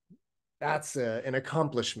an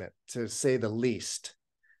accomplishment, to say the least.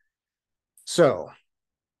 So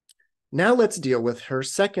now let's deal with her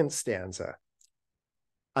second stanza.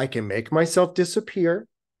 I can make myself disappear,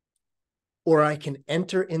 or I can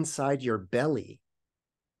enter inside your belly.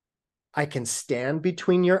 I can stand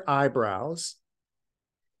between your eyebrows,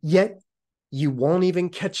 yet you won't even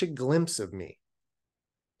catch a glimpse of me.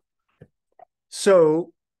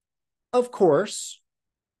 So, of course,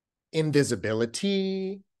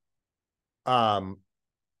 invisibility,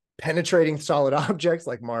 penetrating solid objects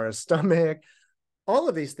like Mara's stomach, all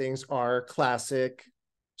of these things are classic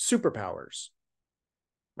superpowers,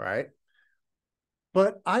 right?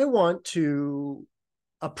 But I want to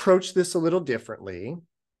approach this a little differently.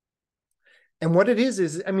 And what it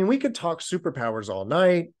is, I mean, we could talk superpowers all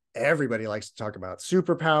night. Everybody likes to talk about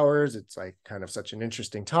superpowers. It's like kind of such an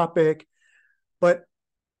interesting topic. But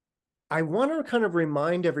I want to kind of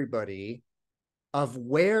remind everybody of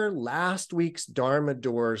where last week's Dharma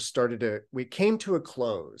doors we came to a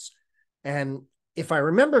close. And if I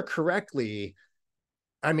remember correctly,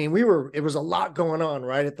 I mean, it was a lot going on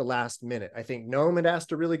right at the last minute. I think Noam had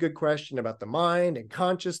asked a really good question about the mind and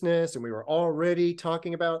consciousness, and we were already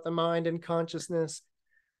talking about the mind and consciousness.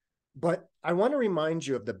 But I want to remind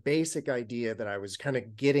you of the basic idea that I was kind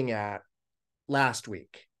of getting at last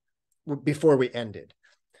week before we ended.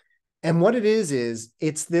 And what it is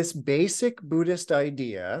it's this basic Buddhist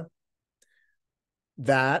idea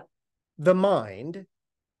that the mind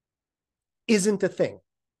isn't a thing.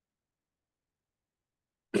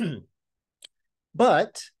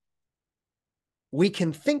 But we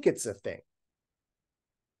can think it's a thing.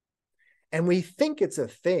 And we think it's a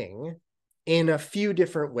thing in a few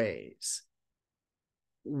different ways.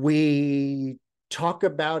 We talk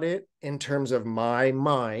about it in terms of my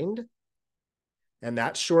mind, and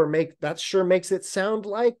that sure makes it sound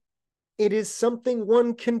like it is something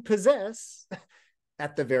one can possess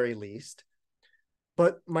at the very least.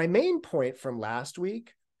 But my main point from last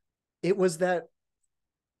week, it was that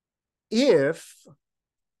if,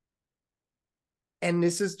 and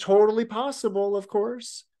this is totally possible, of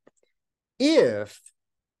course, if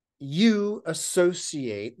you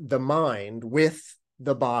associate the mind with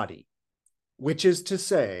the body, which is to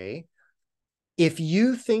say, if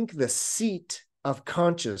you think the seat of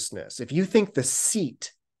consciousness, if you think the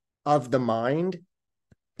seat of the mind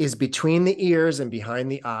is between the ears and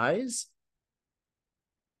behind the eyes,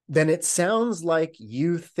 then it sounds like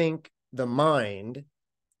you think the mind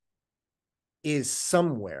is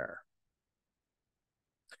somewhere.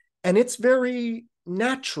 And it's very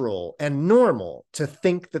natural and normal to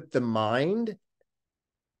think that the mind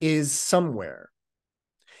is somewhere.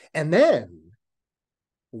 And then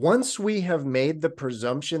once we have made the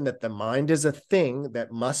presumption that the mind is a thing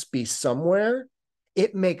that must be somewhere,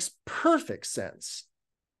 it makes perfect sense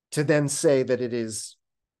to then say that it is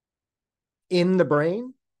in the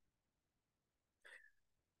brain.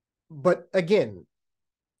 But again,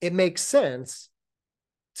 it makes sense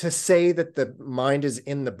to say that the mind is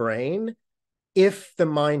in the brain if the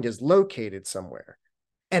mind is located somewhere.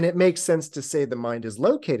 And it makes sense to say the mind is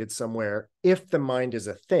located somewhere if the mind is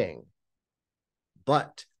a thing.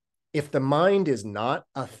 But if the mind is not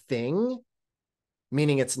a thing,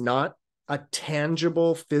 meaning it's not a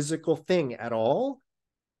tangible physical thing at all,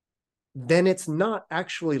 then it's not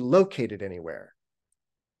actually located anywhere.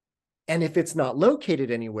 And if it's not located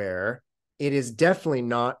anywhere, it is definitely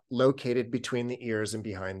not located between the ears and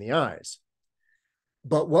behind the eyes.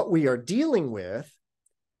 But what we are dealing with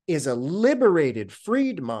is a liberated,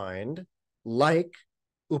 freed mind like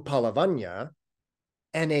Uppalavaṇṇā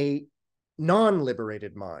and a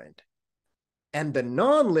non-liberated mind. And the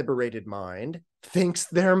non-liberated mind thinks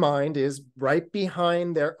their mind is right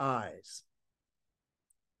behind their eyes.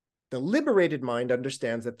 The liberated mind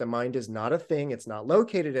understands that the mind is not a thing, it's not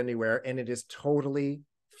located anywhere, and it is totally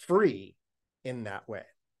free in that way.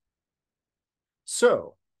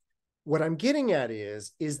 So what I'm getting at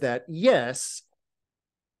is that, yes,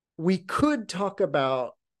 we could talk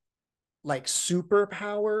about like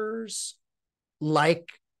superpowers, like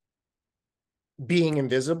being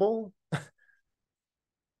invisible.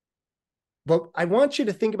 But I want you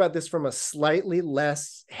to think about this from a slightly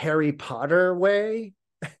less Harry Potter way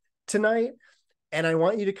tonight. And I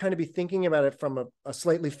want you to kind of be thinking about it from a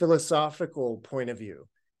slightly philosophical point of view.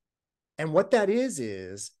 And what that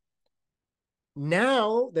is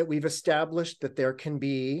now that we've established that there can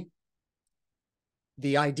be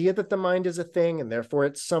the idea that the mind is a thing and therefore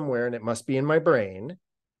it's somewhere and it must be in my brain,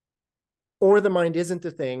 or the mind isn't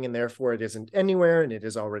a thing and therefore it isn't anywhere and it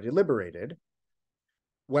is already liberated.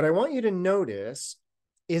 What I want you to notice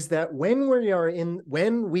is that when we are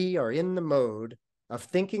in the mode of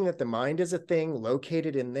thinking that the mind is a thing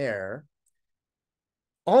located in there,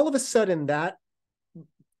 all of a sudden that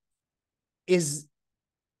is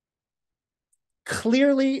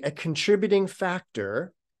clearly a contributing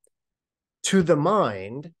factor to the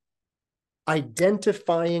mind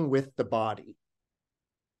identifying with the body.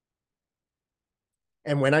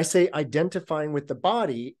 And when I say identifying with the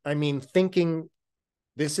body, I mean thinking,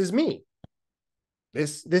 this is me.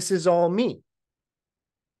 This is all me.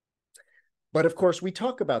 But of course, we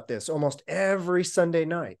talk about this almost every Sunday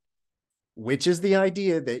night, which is the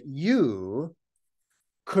idea that you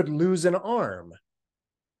could lose an arm,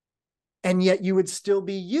 and yet you would still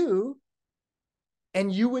be you,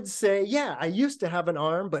 and you would say, yeah, I used to have an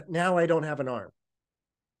arm, but now I don't have an arm.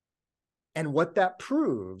 And what that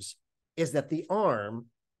proves is that the arm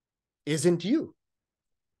isn't you.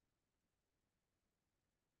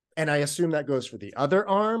 And I assume that goes for the other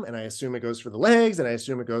arm, and I assume it goes for the legs, and I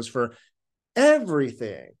assume it goes for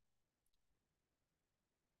everything.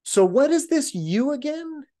 So what is this you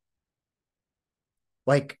again?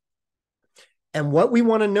 Like, and what we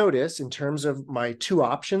want to notice in terms of my two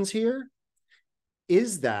options here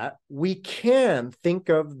is that we can think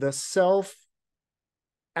of the self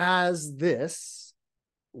as this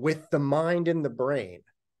with the mind in the brain.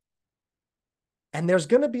 And there's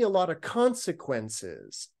going to be a lot of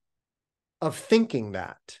consequences of thinking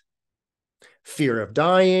that. Fear of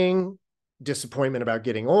dying, disappointment about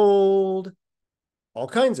getting old, all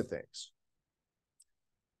kinds of things.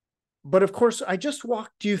 But of course, I just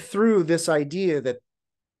walked you through this idea that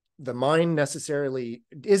the mind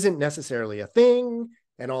isn't necessarily a thing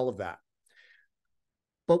and all of that.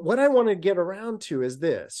 But what I want to get around to is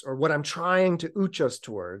this, or what I'm trying to ooch us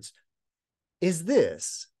towards is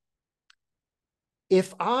this.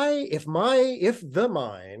 If the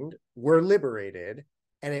mind were liberated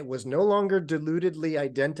and it was no longer deludedly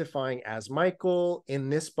identifying as Michael in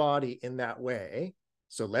this body in that way,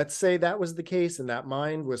 so let's say that was the case and that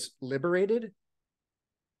mind was liberated,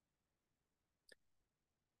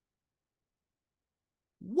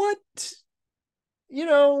 what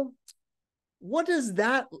does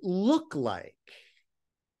that look like?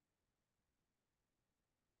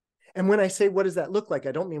 And when I say, what does that look like?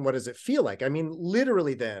 I don't mean, what does it feel like? I mean,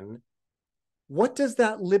 literally then, what does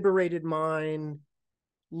that liberated mind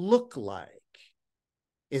look like?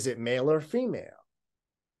 Is it male or female?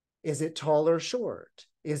 Is it tall or short?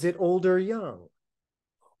 Is it old or young?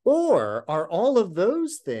 Or are all of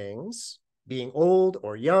those things, being old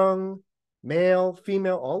or young, male,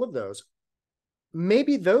 female, all of those,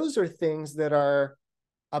 maybe those are things that are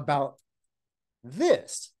about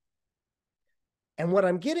this. And what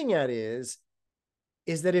I'm getting at is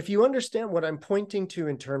that if you understand what I'm pointing to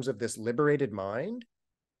in terms of this liberated mind,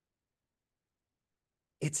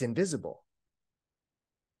 it's invisible.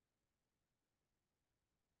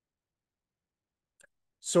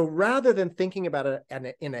 So rather than thinking about it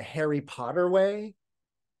in a Harry Potter way,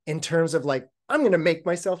 in terms of like, I'm going to make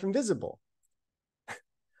myself invisible,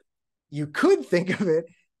 you could think of it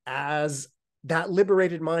as that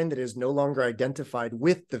liberated mind that is no longer identified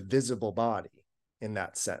with the visible body in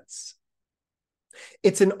that sense.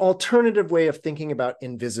 It's an alternative way of thinking about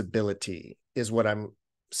invisibility, is what I'm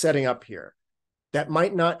setting up here. That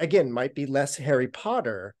might not, again, might be less Harry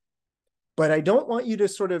Potter, but I don't want you to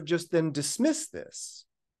sort of just then dismiss this.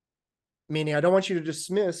 Meaning, I don't want you to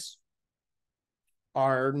dismiss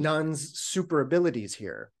our nun's super abilities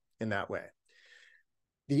here in that way.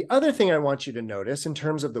 The other thing I want you to notice in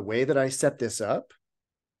terms of the way that I set this up,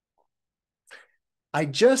 I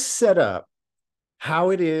just set up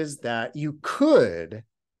how it is that you could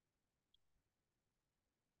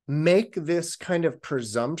make this kind of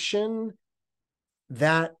presumption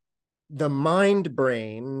that the mind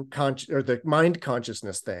brain or the mind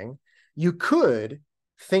consciousness thing, you could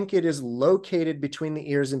think it is located between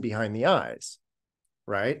the ears and behind the eyes,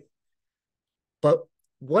 right? But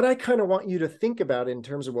what I kind of want you to think about in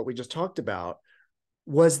terms of what we just talked about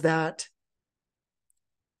was that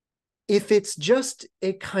if it's just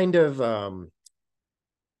a kind of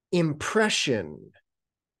impression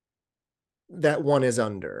that one is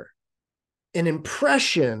under, an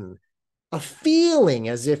impression, a feeling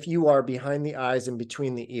as if you are behind the eyes and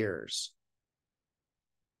between the ears.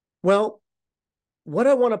 Well, what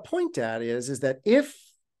I want to point at is that if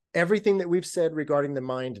everything that we've said regarding the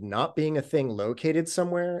mind not being a thing located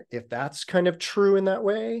somewhere, if that's kind of true in that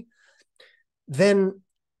way, then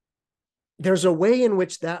there's a way in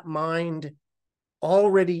which that mind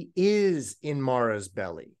already is in Mara's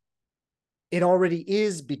belly. It already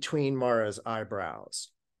is between Mara's eyebrows,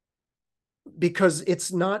 because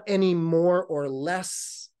it's not any more or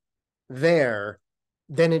less there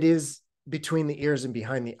than it is between the ears and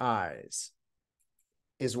behind the eyes,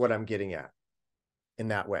 is what I'm getting at in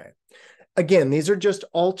that way. Again, these are just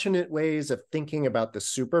alternate ways of thinking about the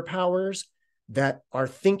superpowers that are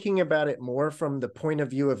thinking about it more from the point of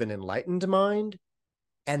view of an enlightened mind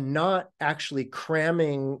and not actually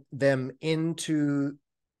cramming them into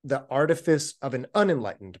the artifice of an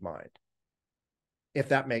unenlightened mind, if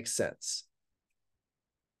that makes sense.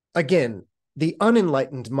 Again, the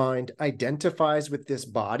unenlightened mind identifies with this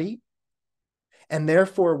body, and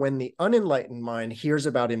therefore when the unenlightened mind hears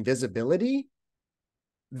about invisibility,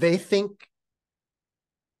 they think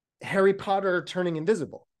Harry Potter turning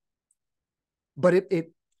invisible. But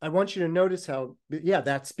I want you to notice how, yeah,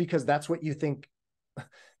 that's because that's what you think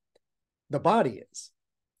the body is.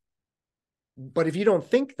 But if you don't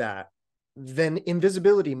think that, then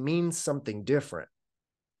invisibility means something different.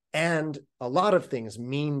 And a lot of things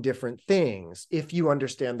mean different things if you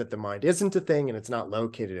understand that the mind isn't a thing and it's not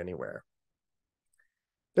located anywhere.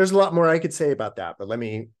 There's a lot more I could say about that, but let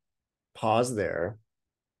me pause there.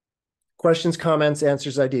 Questions, comments,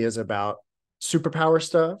 answers, ideas about superpower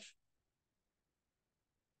stuff?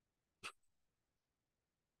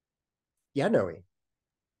 Yeah, Noe.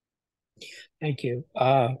 Thank you.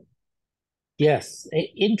 Yes,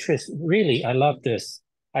 interest, really, I love this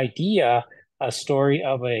idea, a story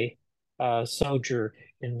of a soldier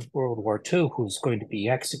in World War II who's going to be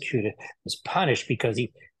executed, was punished because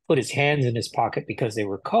he put his hands in his pocket because they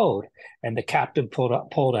were cold, and the captain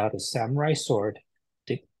pulled out his samurai sword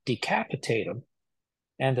to decapitate him.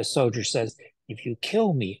 And the soldier says, if you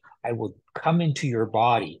kill me, I will come into your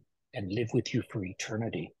body and live with you for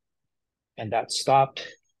eternity. And that stopped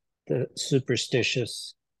the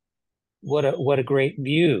superstitious. What a great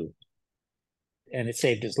view. And it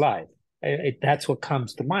saved his life. That's what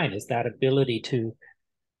comes to mind, is that ability to,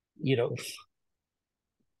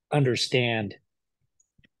 understand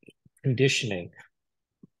conditioning,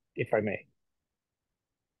 if I may.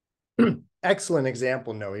 Excellent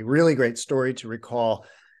example, Noe. Really great story to recall.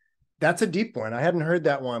 That's a deep one. I hadn't heard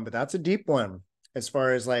that one, but that's a deep one. As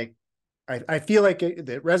far as like, I feel like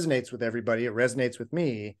it resonates with everybody. It resonates with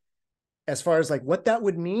me as far as like what that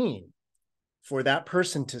would mean for that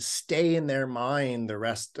person to stay in their mind the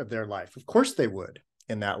rest of their life. Of course they would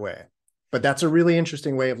in that way. But that's a really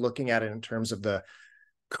interesting way of looking at it in terms of the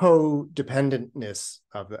codependentness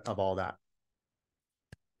of all that.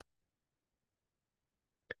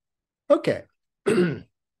 Okay.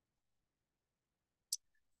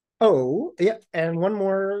 Oh, yeah. And one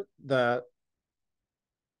more, the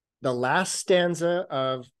last stanza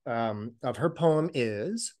of her poem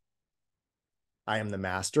is, I am the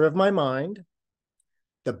master of my mind.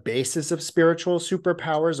 The basis of spiritual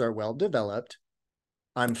superpowers are well developed.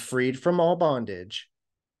 I'm freed from all bondage.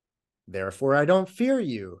 Therefore, I don't fear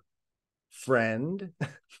you, friend.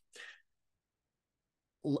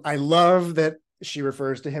 I love that she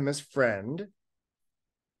refers to him as friend.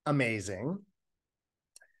 Amazing.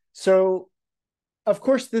 So of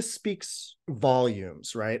course, this speaks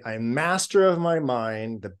volumes, right? I'm master of my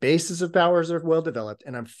mind, the basis of powers are well developed,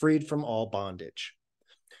 and I'm freed from all bondage.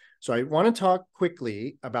 So I want to talk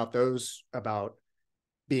quickly about those, about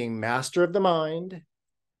being master of the mind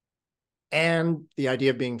and the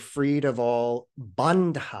idea of being freed of all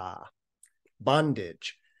bandha,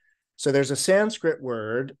 bondage. So there's a Sanskrit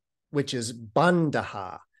word, which is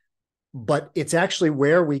bandaha, but it's actually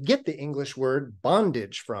where we get the English word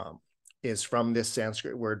bondage from, is from this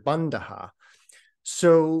Sanskrit word bandaha.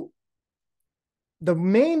 So the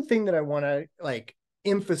main thing that I want to like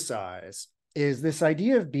emphasize is this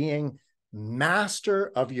idea of being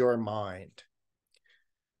master of your mind.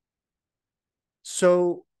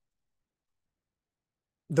 So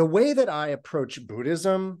the way that I approach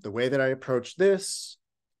Buddhism, the way that I approach this,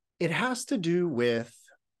 it has to do with,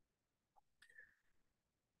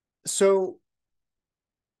 so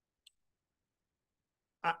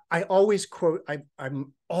I always quote,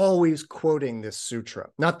 I'm always quoting this sutra,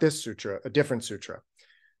 not this sutra, a different sutra.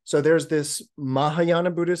 So there's this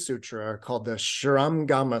Mahayana Buddhist sutra called the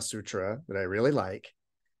Shramgama Sutra that I really like.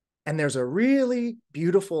 And there's a really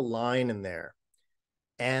beautiful line in there.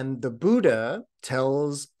 And the Buddha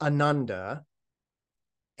tells Ananda,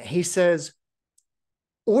 he says,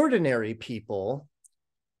 ordinary people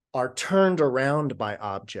are turned around by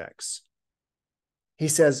objects. He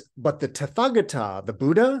says, but the Tathagata, the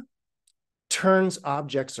Buddha, turns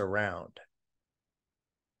objects around.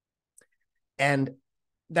 And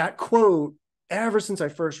that quote, ever since I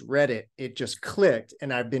first read it, it just clicked.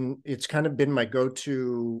 And it's kind of been my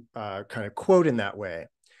go-to kind of quote in that way.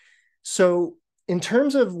 So in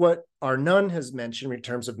terms of what our nun has mentioned, in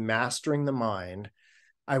terms of mastering the mind,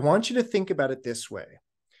 I want you to think about it this way.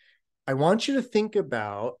 I want you to think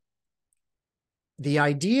about the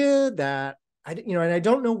idea that, and I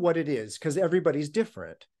don't know what it is because everybody's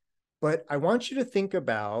different, but I want you to think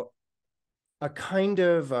about a kind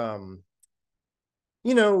of,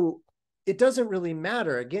 it doesn't really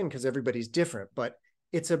matter, again, because everybody's different, but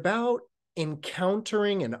it's about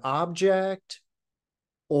encountering an object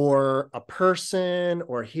or a person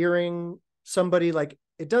or hearing somebody, like,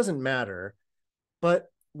 it doesn't matter. But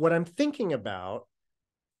what I'm thinking about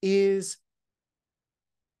is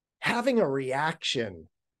having a reaction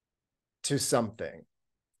to something.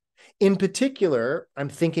 In particular, I'm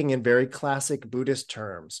thinking in very classic Buddhist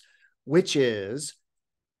terms, which is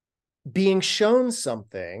being shown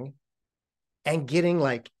something and getting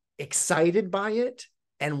like excited by it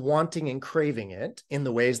and wanting and craving it in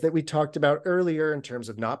the ways that we talked about earlier in terms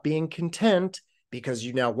of not being content because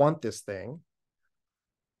you now want this thing,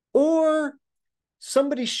 or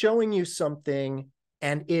somebody showing you something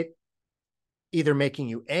and it either making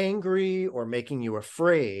you angry or making you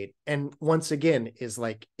afraid. And once again, is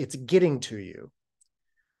like, it's getting to you.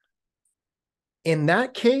 In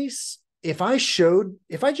that case, if I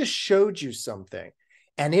just showed you something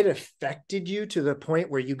and it affected you to the point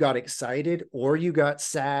where you got excited or you got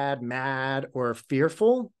sad, mad, or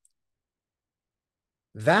fearful,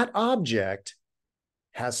 that object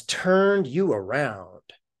has turned you around.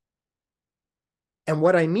 And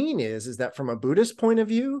what I mean is that from a Buddhist point of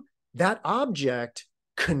view, that object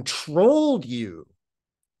controlled you.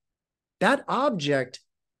 That object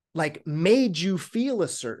like made you feel a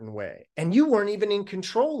certain way, and you weren't even in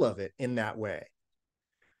control of it in that way.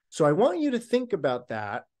 So I want you to think about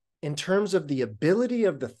that in terms of the ability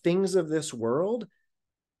of the things of this world.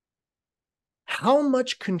 How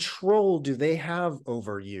much control do they have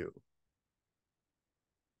over you?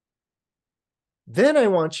 Then I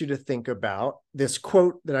want you to think about this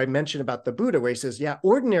quote that I mentioned about the Buddha, where he says, yeah,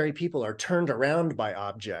 ordinary people are turned around by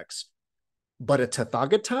objects, but a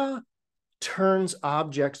Tathagata turns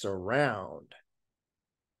objects around.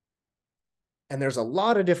 And there's a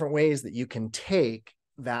lot of different ways that you can take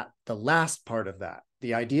that, the last part of that,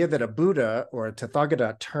 the idea that a Buddha or a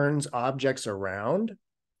Tathagata turns objects around.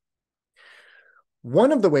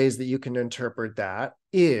 One of the ways that you can interpret that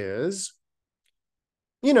is,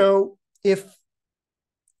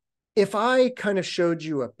 if I kind of showed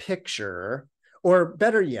you a picture, or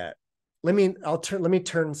better yet, let me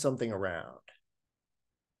turn something around.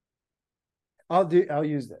 I'll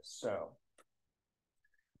use this. So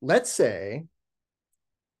let's say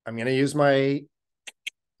I'm going to use my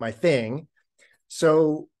thing.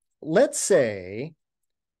 So let's say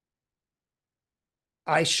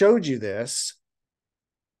I showed you this,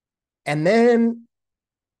 and then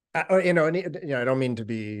I don't mean to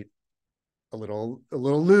be a little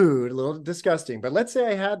lewd, a little disgusting, but let's say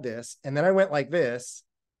I had this and then I went like this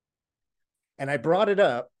and I brought it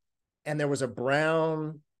up and there was a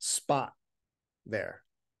brown spot there,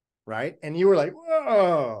 right? And you were like,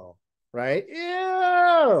 whoa, right? Yeah,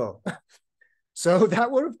 oh. So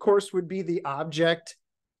that would, of course, would be the object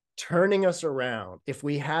turning us around if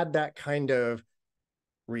we had that kind of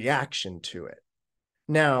reaction to it.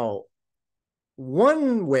 Now,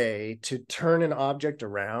 one way to turn an object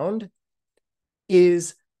around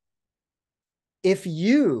is if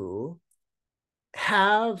you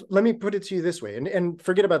have, let me put it to you this way, and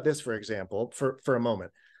forget about this, for example, for a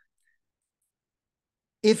moment.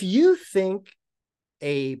 If you think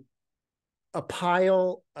a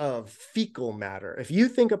pile of fecal matter, if you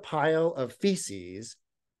think a pile of feces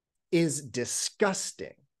is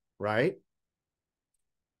disgusting, right?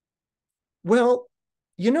 Well,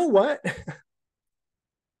 you know what?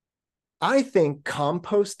 I think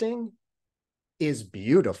composting is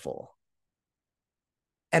beautiful.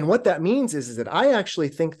 And what that means is that I actually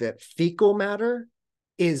think that fecal matter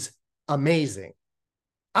is amazing.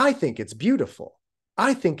 I think it's beautiful.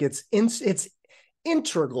 I think it's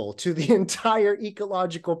integral to the entire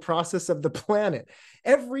ecological process of the planet.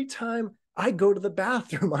 Every time I go to the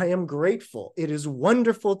bathroom, I am grateful. It is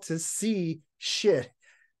wonderful to see shit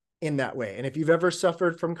in that way. And if you've ever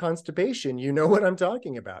suffered from constipation, you know what I'm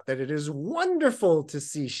talking about, that it is wonderful to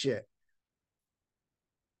see shit.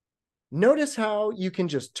 Notice how you can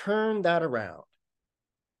just turn that around.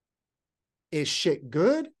 Is shit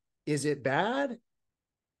good? Is it bad?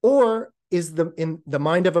 Or is in the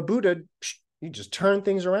mind of a Buddha, you just turn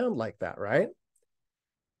things around like that, right?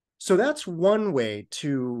 So that's one way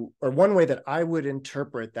that I would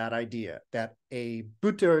interpret that idea, that a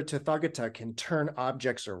Buddha or Tathagata can turn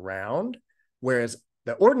objects around, whereas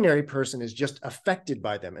the ordinary person is just affected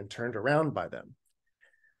by them and turned around by them.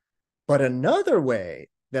 But another way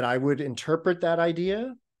that I would interpret that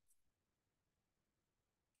idea,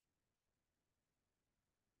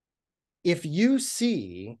 if you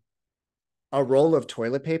see a roll of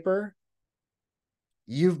toilet paper,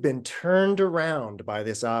 you've been turned around by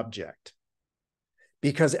this object.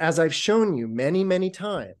 Because as I've shown you many, many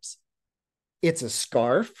times, it's a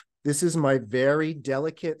scarf. This is my very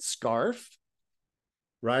delicate scarf,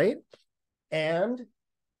 right? And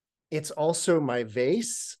it's also my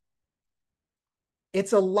vase.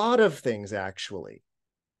 It's a lot of things, actually.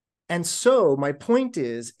 And so my point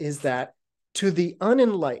is that to the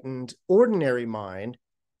unenlightened, ordinary mind,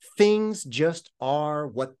 things just are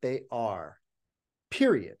what they are,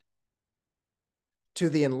 period. To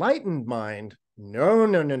the enlightened mind, no.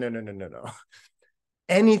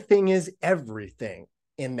 Anything is everything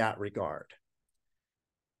in that regard.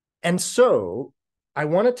 And so I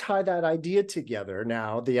want to tie that idea together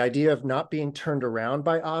now, the idea of not being turned around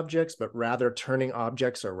by objects, but rather turning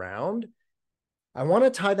objects around. I want to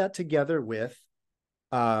tie that together with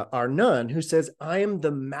our nun who says, I am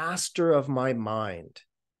the master of my mind.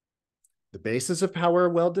 The basis of power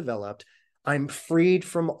well developed. I'm freed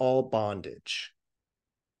from all bondage.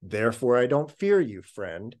 Therefore, I don't fear you,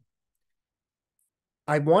 friend.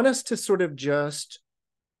 I want us to sort of just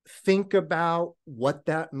think about what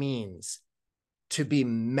that means to be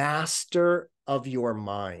master of your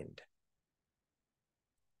mind.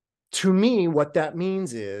 To me, what that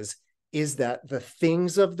means is that the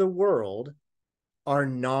things of the world are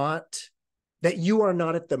not, that you are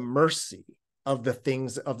not at the mercy of the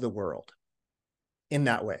things of the world in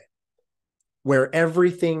that way, where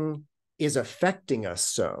everything is affecting us.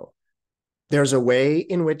 So there's a way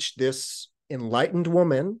in which this enlightened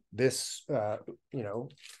woman, this,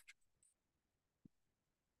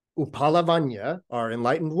 Uppalavaṇṇā, our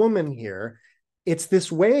enlightened woman here, it's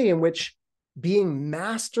this way in which being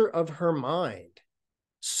master of her mind,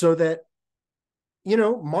 so that,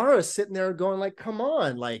 Mara's sitting there going like, come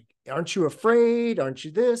on, like, aren't you afraid? Aren't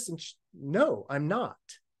you this? And no, I'm not,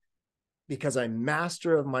 because I'm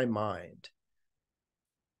master of my mind.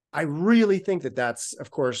 I really think that that's,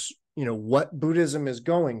 of course, what Buddhism is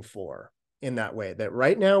going for in that way, that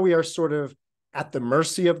right now we are sort of at the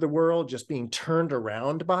mercy of the world, just being turned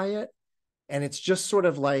around by it. And it's just sort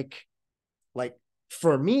of like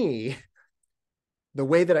for me, the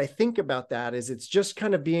way that I think about that is it's just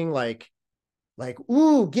kind of being like,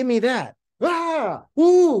 ooh, give me that. Ah,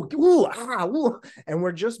 ooh, ah, ooh. And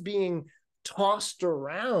we're just being tossed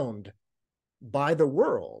around by the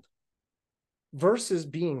world versus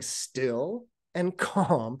being still and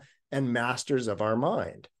calm and masters of our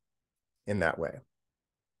mind in that way.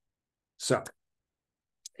 So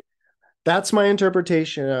that's my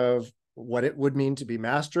interpretation of what it would mean to be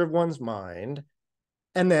master of one's mind.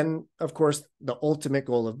 And then, of course, the ultimate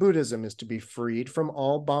goal of Buddhism is to be freed from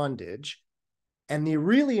all bondage. And the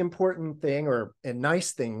really important thing, or a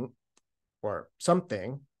nice thing, or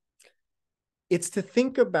something, it's to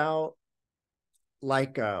think about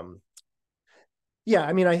like, I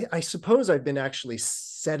suppose I've been actually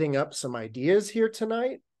setting up some ideas here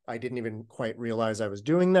tonight. I didn't even quite realize I was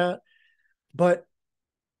doing that. But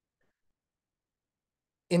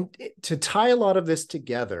to tie a lot of this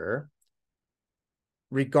together,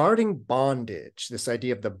 regarding bondage, this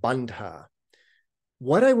idea of the bandha,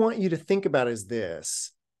 what I want you to think about is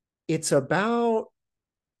this. It's about,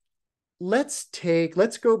 let's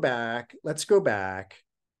go back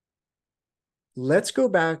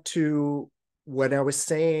to what I was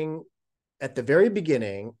saying at the very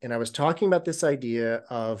beginning, and I was talking about this idea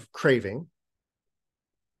of craving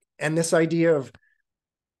and this idea of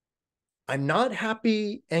I'm not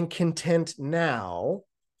happy and content now,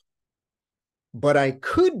 but I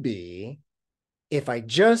could be if I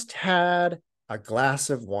just had a glass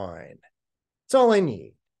of wine. That's all I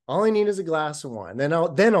need. All I need is a glass of wine. Then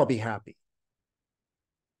I'll be happy.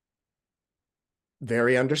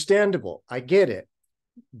 Very understandable. I get it.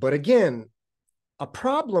 But again, a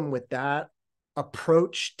problem with that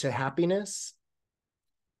approach to happiness,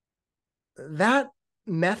 that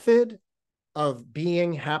method of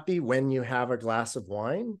being happy when you have a glass of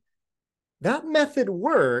wine, that method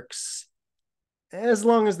works as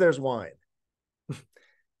long as there's wine.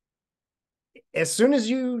 As soon as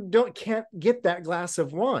you can't get that glass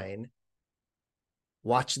of wine,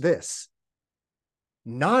 watch this.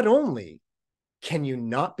 Not only can you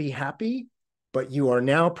not be happy, but you are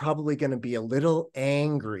now probably going to be a little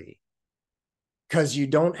angry because you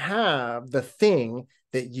don't have the thing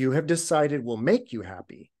that you have decided will make you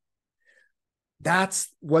happy. That's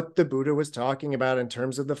what the Buddha was talking about in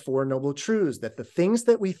terms of the Four Noble Truths, that the things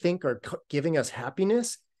that we think are giving us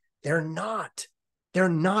happiness, they're not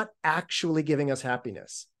actually giving us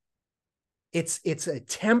happiness. It's a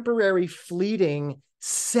temporary, fleeting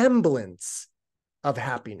semblance of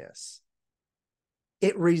happiness.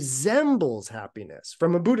 It resembles happiness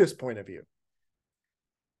from a Buddhist point of view.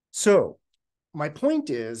 So my point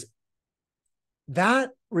is that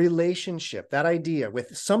relationship, that idea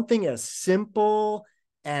with something as simple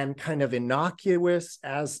and kind of innocuous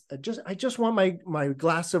as I just want my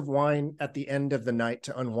glass of wine at the end of the night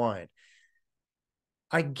to unwind.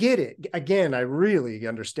 I get it. Again, I really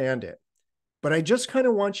understand it. But I just kind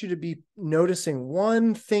of want you to be noticing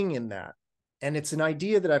one thing in that. And it's an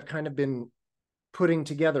idea that I've kind of been putting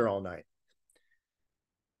together all night.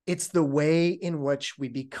 It's the way in which we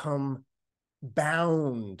become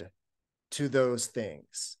bound to those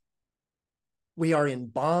things. We are in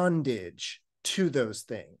bondage to those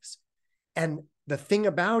things. And the thing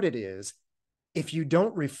about it is, if you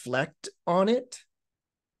don't reflect on it,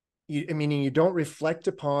 meaning you don't reflect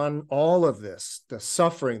upon all of this, the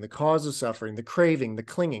suffering, the cause of suffering, the craving, the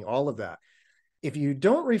clinging, all of that. If you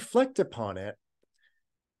don't reflect upon it,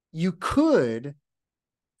 you could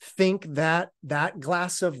think that that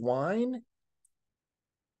glass of wine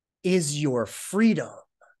is your freedom.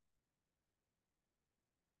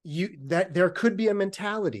 That there could be a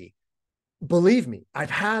mentality. Believe me, I've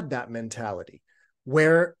had that mentality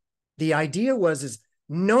where the idea is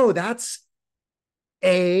no, that's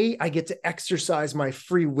I get to exercise my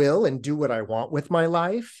free will and do what I want with my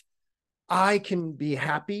life. I can be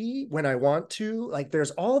happy when I want to. Like there's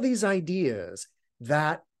all these ideas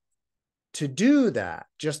that to do that,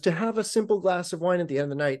 just to have a simple glass of wine at the end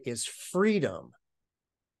of the night is freedom.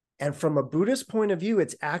 And from a Buddhist point of view,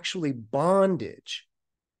 it's actually bondage.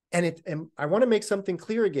 And I want to make something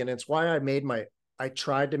clear again. It's why I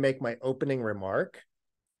tried to make my opening remark.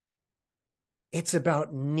 It's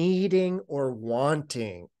about needing or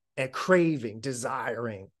wanting and craving,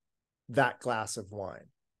 desiring that glass of wine.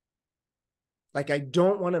 Like, I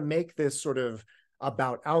don't want to make this sort of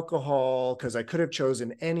about alcohol because I could have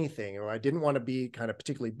chosen anything, or I didn't want to be kind of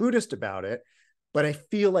particularly Buddhist about it. But I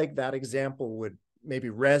feel like that example would maybe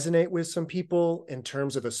resonate with some people in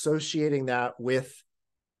terms of associating that with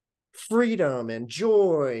freedom and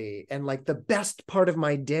joy and like the best part of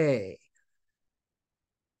my day.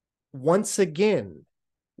 Once again,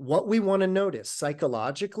 what we want to notice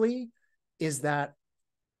psychologically is that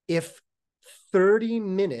if 30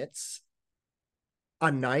 minutes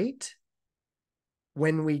a night,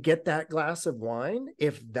 when we get that glass of wine,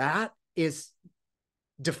 if that is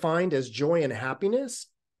defined as joy and happiness,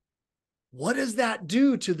 what does that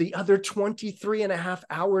do to the other 23 and a half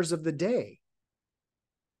hours of the day?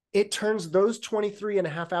 It turns those 23 and a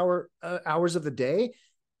half hours of the day,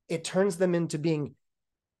 it turns them into being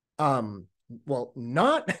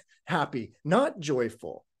not happy, not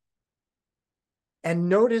joyful. And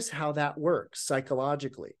notice how that works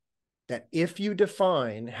psychologically, that if you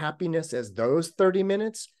define happiness as those 30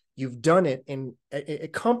 minutes, you've done it in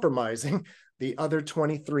compromising the other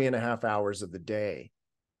 23 and a half hours of the day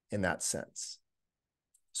in that sense.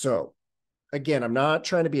 So again, I'm not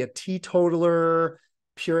trying to be a teetotaler,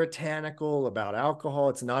 puritanical about alcohol.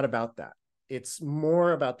 It's not about that. It's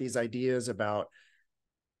more about these ideas about,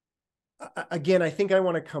 again, I think I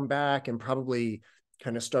want to come back and probably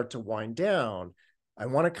kind of start to wind down. I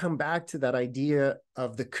want to come back to that idea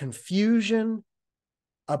of the confusion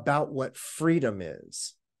about what freedom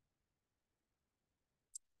is.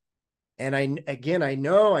 And I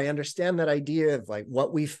understand that idea of like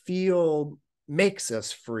what we feel makes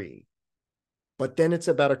us free. But then it's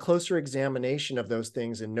about a closer examination of those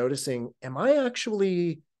things and noticing, am I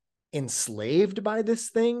actually enslaved by this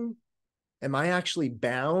thing? Am I actually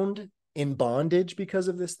bound in bondage because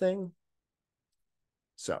of this thing?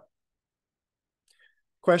 So,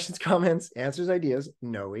 questions, comments, answers, ideas,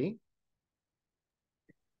 Noe.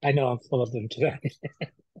 I know I'm full of them today.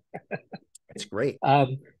 It's great.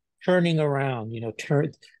 Turning around,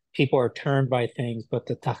 people are turned by things, but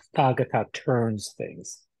the Tathagata turns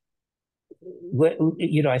things.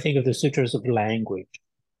 I think of the sutras of language,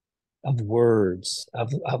 of words,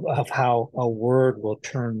 of how a word will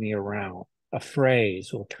turn me around, a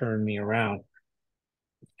phrase will turn me around.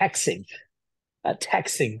 Texting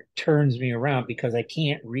turns me around because I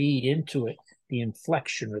can't read into it the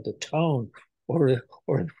inflection or the tone or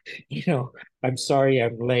I'm sorry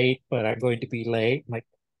I'm late, but I'm going to be late. I'm like,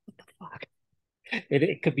 what the fuck?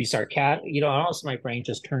 It could be sarcastic, and also my brain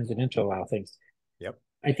just turns it into a lot of things. Yep.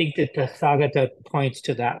 I think that the Tathagata points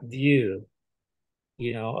to that view,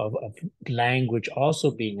 of language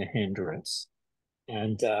also being a hindrance,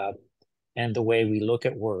 and the way we look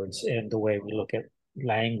at words and the way we look at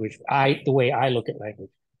language. The way I look at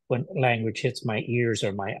language, when language hits my ears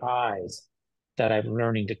or my eyes, that I'm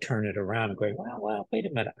learning to turn it around and going, well, wait a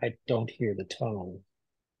minute, I don't hear the tone.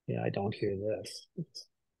 I don't hear this.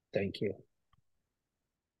 Thank you.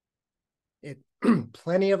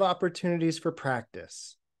 Plenty of opportunities for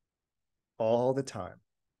practice all the time.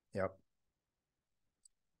 Yep.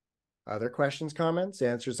 Other questions, comments,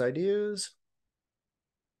 answers, ideas?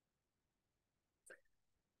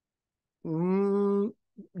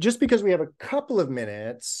 Just because we have a couple of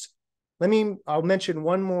minutes, I'll mention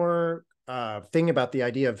one more thing about the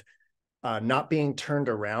idea of not being turned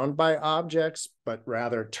around by objects, but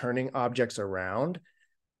rather turning objects around.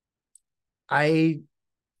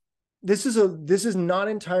 This is not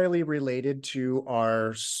entirely related to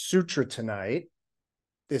our sutra tonight.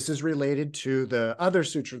 This is related to the other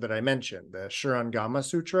sutra that I mentioned, the Shurangama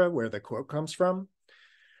Sutra, where the quote comes from.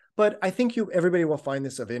 But I think everybody will find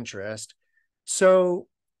this of interest. So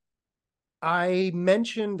I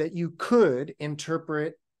mentioned that you could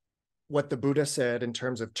interpret what the Buddha said in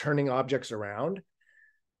terms of turning objects around.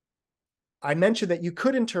 I mentioned that you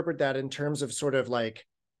could interpret that in terms of sort of like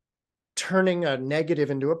turning a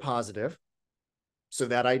negative into a positive. So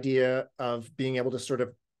that idea of being able to sort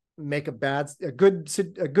of make a good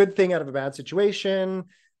thing out of a bad situation,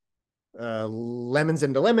 lemons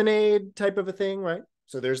into lemonade type of a thing, right?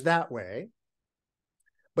 So there's that way.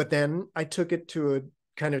 But then I took it to a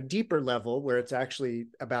kind of deeper level where it's actually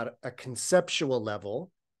about a conceptual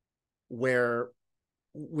level where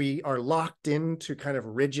we are locked into kind of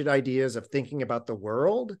rigid ideas of thinking about the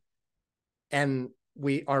world, and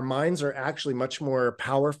our minds are actually much more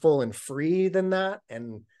powerful and free than that,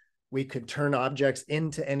 and we could turn objects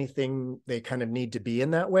into anything they kind of need to be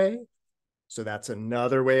in that way. So that's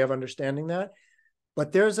another way of understanding that.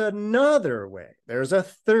 But there's another way, there's a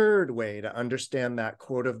third way to understand that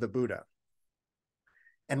quote of the Buddha.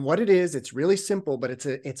 And what it is, it's really simple, but it's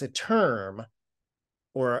a term,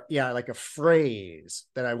 or like a phrase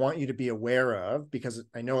that I want you to be aware of, because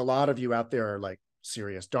I know a lot of you out there are like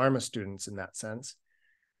serious Dharma students in that sense.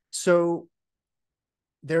 So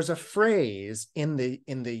there's a phrase in the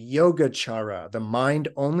Yogacara, the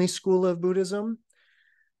mind-only school of Buddhism,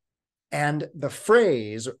 and the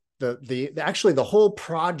phrase, actually the whole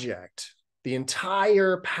project, the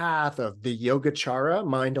entire path of the Yogacara,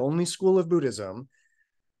 mind-only school of Buddhism,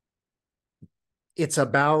 it's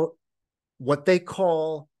about what they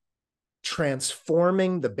call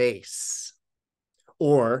transforming the base,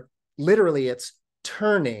 or literally it's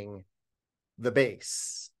turning the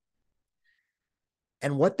base.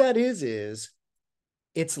 And what that is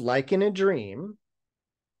it's like in a dream.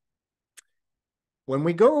 When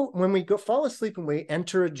we go fall asleep and we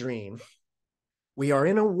enter a dream, we are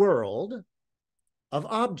in a world of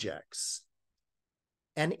objects.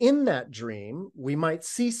 And in that dream, we might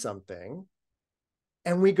see something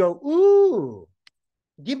and we go, ooh,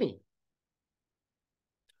 gimme.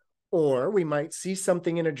 Or we might see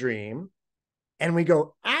something in a dream and we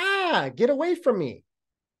go, get away from me.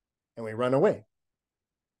 And we run away.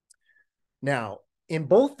 Now, in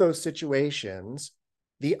both those situations,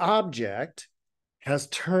 the object has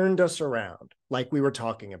turned us around, like we were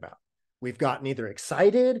talking about. We've gotten either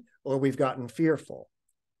excited or we've gotten fearful.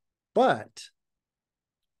 But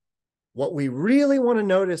what we really want to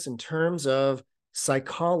notice in terms of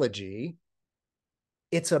psychology,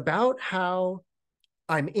 it's about how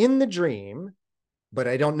I'm in the dream, but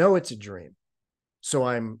I don't know it's a dream. So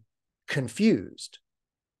I'm confused.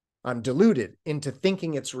 I'm deluded into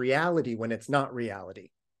thinking it's reality when it's not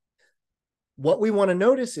reality. What we want to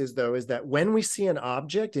notice is, though, is that when we see an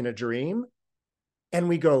object in a dream and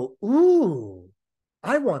we go, ooh,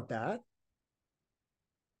 I want that,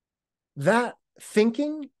 that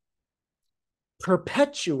thinking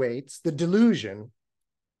perpetuates the delusion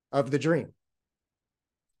of the dream.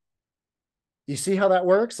 You see how that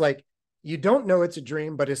works? Like, you don't know it's a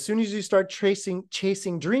dream, but as soon as you start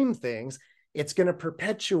chasing dream things, it's going to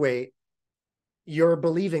perpetuate your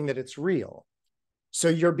believing that it's real. So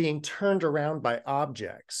you're being turned around by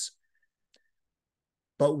objects.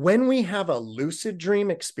 But when we have a lucid dream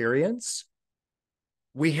experience,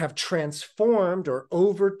 we have transformed or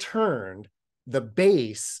overturned the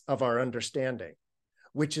base of our understanding,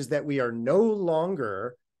 which is that we are no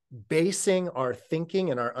longer basing our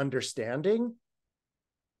thinking and our understanding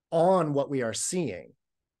on what we are seeing.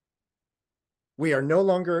 We are no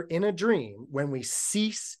longer in a dream when we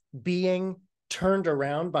cease being turned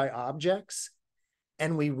around by objects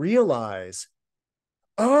and we realize,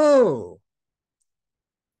 oh,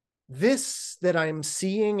 this that I'm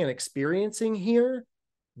seeing and experiencing here,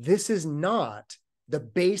 this is not the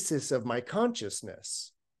basis of my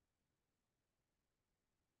consciousness.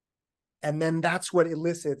 And then that's what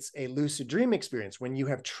elicits a lucid dream experience, when you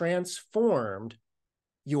have transformed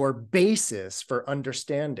your basis for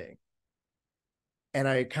understanding. And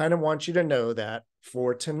I kind of want you to know that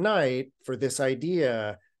for tonight, for this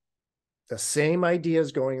idea, the same idea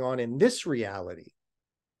is going on in this reality,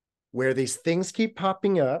 where these things keep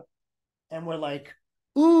popping up and we're like,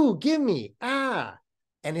 ooh, give me, ah.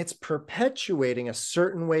 And it's perpetuating a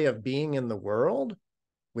certain way of being in the world,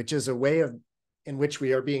 which is a way of in which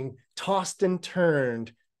we are being tossed and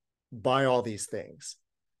turned by all these things.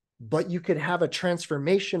 But you could have a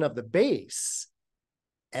transformation of the base,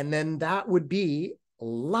 and then that would be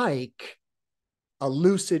like a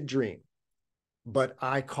lucid dream. But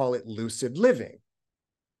I call it lucid living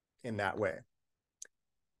in that way.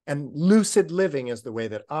 And lucid living is the way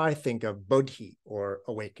that I think of bodhi, or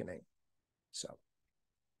awakening. So,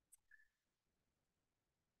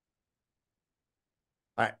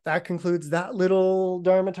 all right, that concludes that little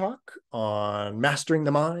Dharma talk on mastering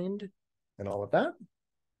the mind and all of that.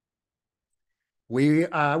 We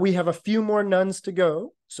have a few more nuns to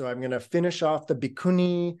go, so I'm going to finish off the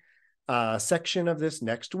Bikkuni section of this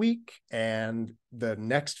next week, and the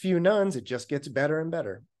next few nuns, it just gets better and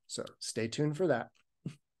better. So stay tuned for that.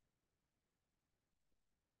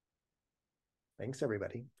 Thanks,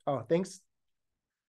 everybody. Oh, thanks